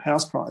description of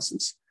house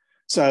prices.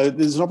 So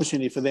there's an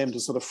opportunity for them to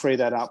sort of free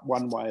that up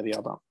one way or the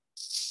other.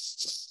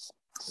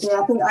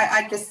 Yeah, I think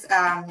I just,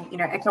 you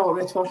know, echo what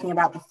we were talking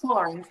about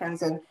before in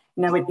terms of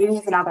You know, it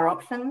is another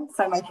option.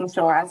 So making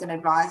sure as an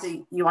advisor,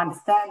 you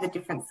understand the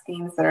different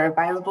schemes that are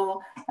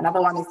available.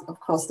 Another one is, of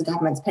course, the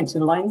government's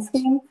pension loan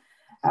scheme,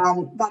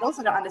 but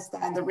also to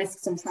understand the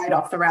risks and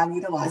trade-offs around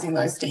utilising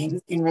those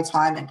schemes in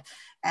retirement,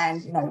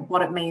 and, you know,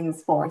 what it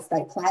means for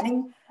estate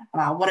planning,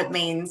 what it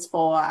means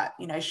for,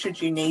 you know, should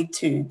you need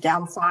to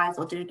downsize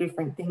or do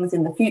different things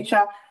in the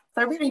future.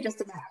 So really just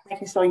about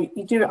making sure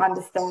you do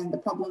understand the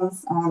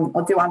problems,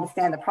 or do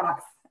understand the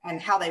products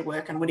and how they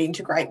work and would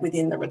integrate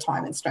within the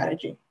retirement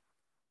strategy.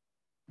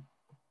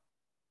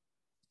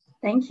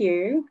 Thank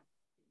you.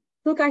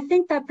 Look, I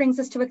think that brings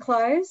us to a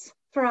close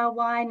for our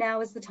Why Now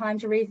is the Time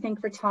to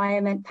Rethink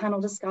Retirement panel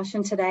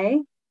discussion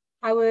today.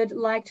 I would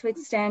like to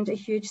extend a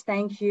huge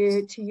thank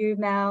you to you,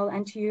 Mel,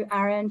 and to you,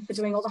 Aaron, for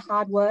doing all the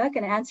hard work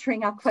and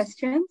answering our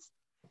questions.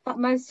 But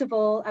most of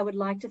all, I would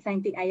like to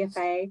thank the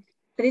AFA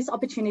for this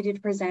opportunity to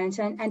present,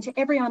 and to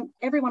everyone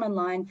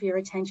online for your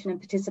attention and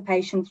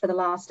participation for the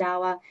last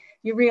hour.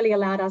 You really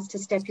allowed us to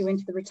step you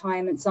into the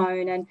retirement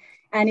zone.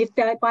 And if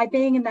by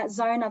being in that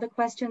zone, other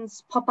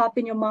questions pop up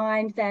in your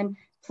mind, then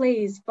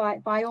please,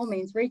 by all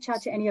means, reach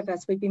out to any of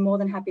us. We'd be more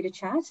than happy to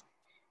chat.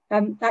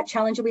 At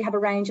Challenger, we have a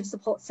range of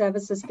support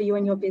services for you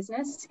and your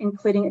business,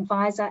 including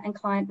advisor and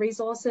client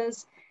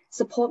resources,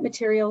 support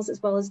materials,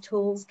 as well as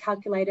tools,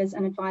 calculators,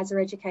 and advisor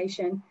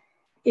education.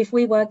 If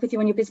we work with you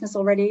and your business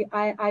already,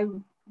 I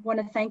want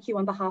to thank you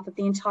on behalf of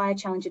the entire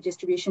Challenger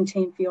distribution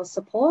team for your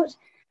support.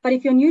 But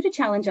if you're new to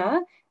Challenger,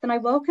 then I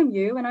welcome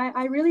you, and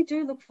I really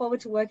do look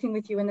forward to working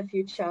with you in the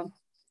future.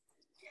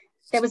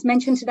 There was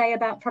mention today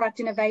about product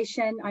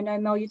innovation. I know,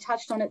 Mel, you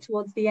touched on it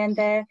towards the end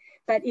there,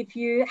 but if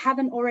you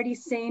haven't already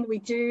seen, we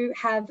do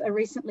have a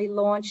recently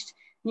launched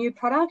new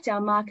product,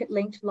 our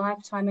market-linked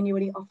lifetime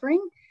annuity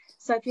offering.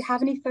 So if you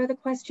have any further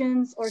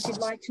questions, or if you'd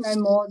like to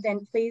know more,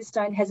 then please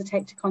don't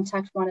hesitate to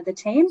contact one of the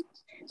team.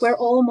 We're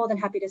all more than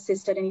happy to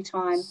assist at any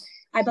time.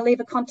 I believe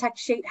a contact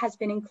sheet has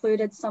been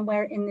included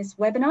somewhere in this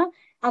webinar.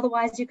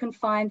 Otherwise, you can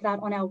find that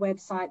on our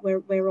website where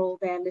we're all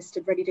there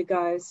listed, ready to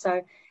go.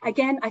 So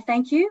again, I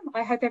thank you.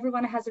 I hope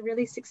everyone has a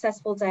really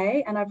successful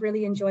day, and I've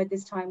really enjoyed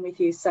this time with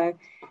you. So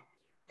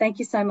thank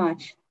you so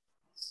much.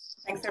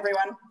 Thanks,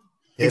 everyone.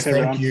 Yes,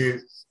 thank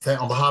you.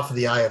 On behalf of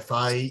the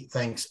AFA,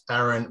 thanks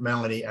Aaron,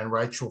 Melanie and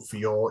Rachel for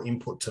your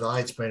input today.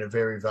 It's been a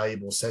very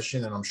valuable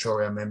session, and I'm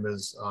sure our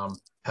members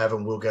have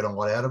and will get a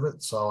lot out of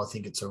it. So I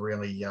think it's a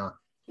really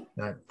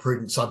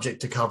prudent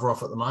subject to cover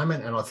off at the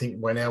moment. And I think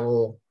we're now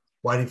all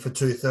waiting for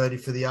 2:30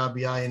 for the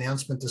RBA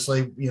announcement to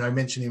see,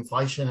 mention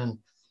inflation and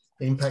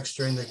impacts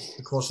during the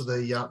course of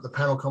the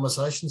panel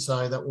conversation.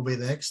 So that will be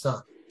the next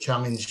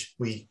challenge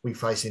we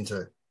face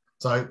into.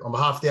 So on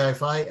behalf of the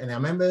AFA and our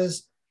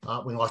members,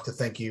 we'd like to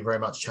thank you very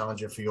much,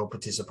 Challenger, for your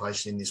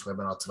participation in this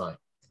webinar today.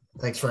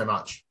 Thanks very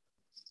much.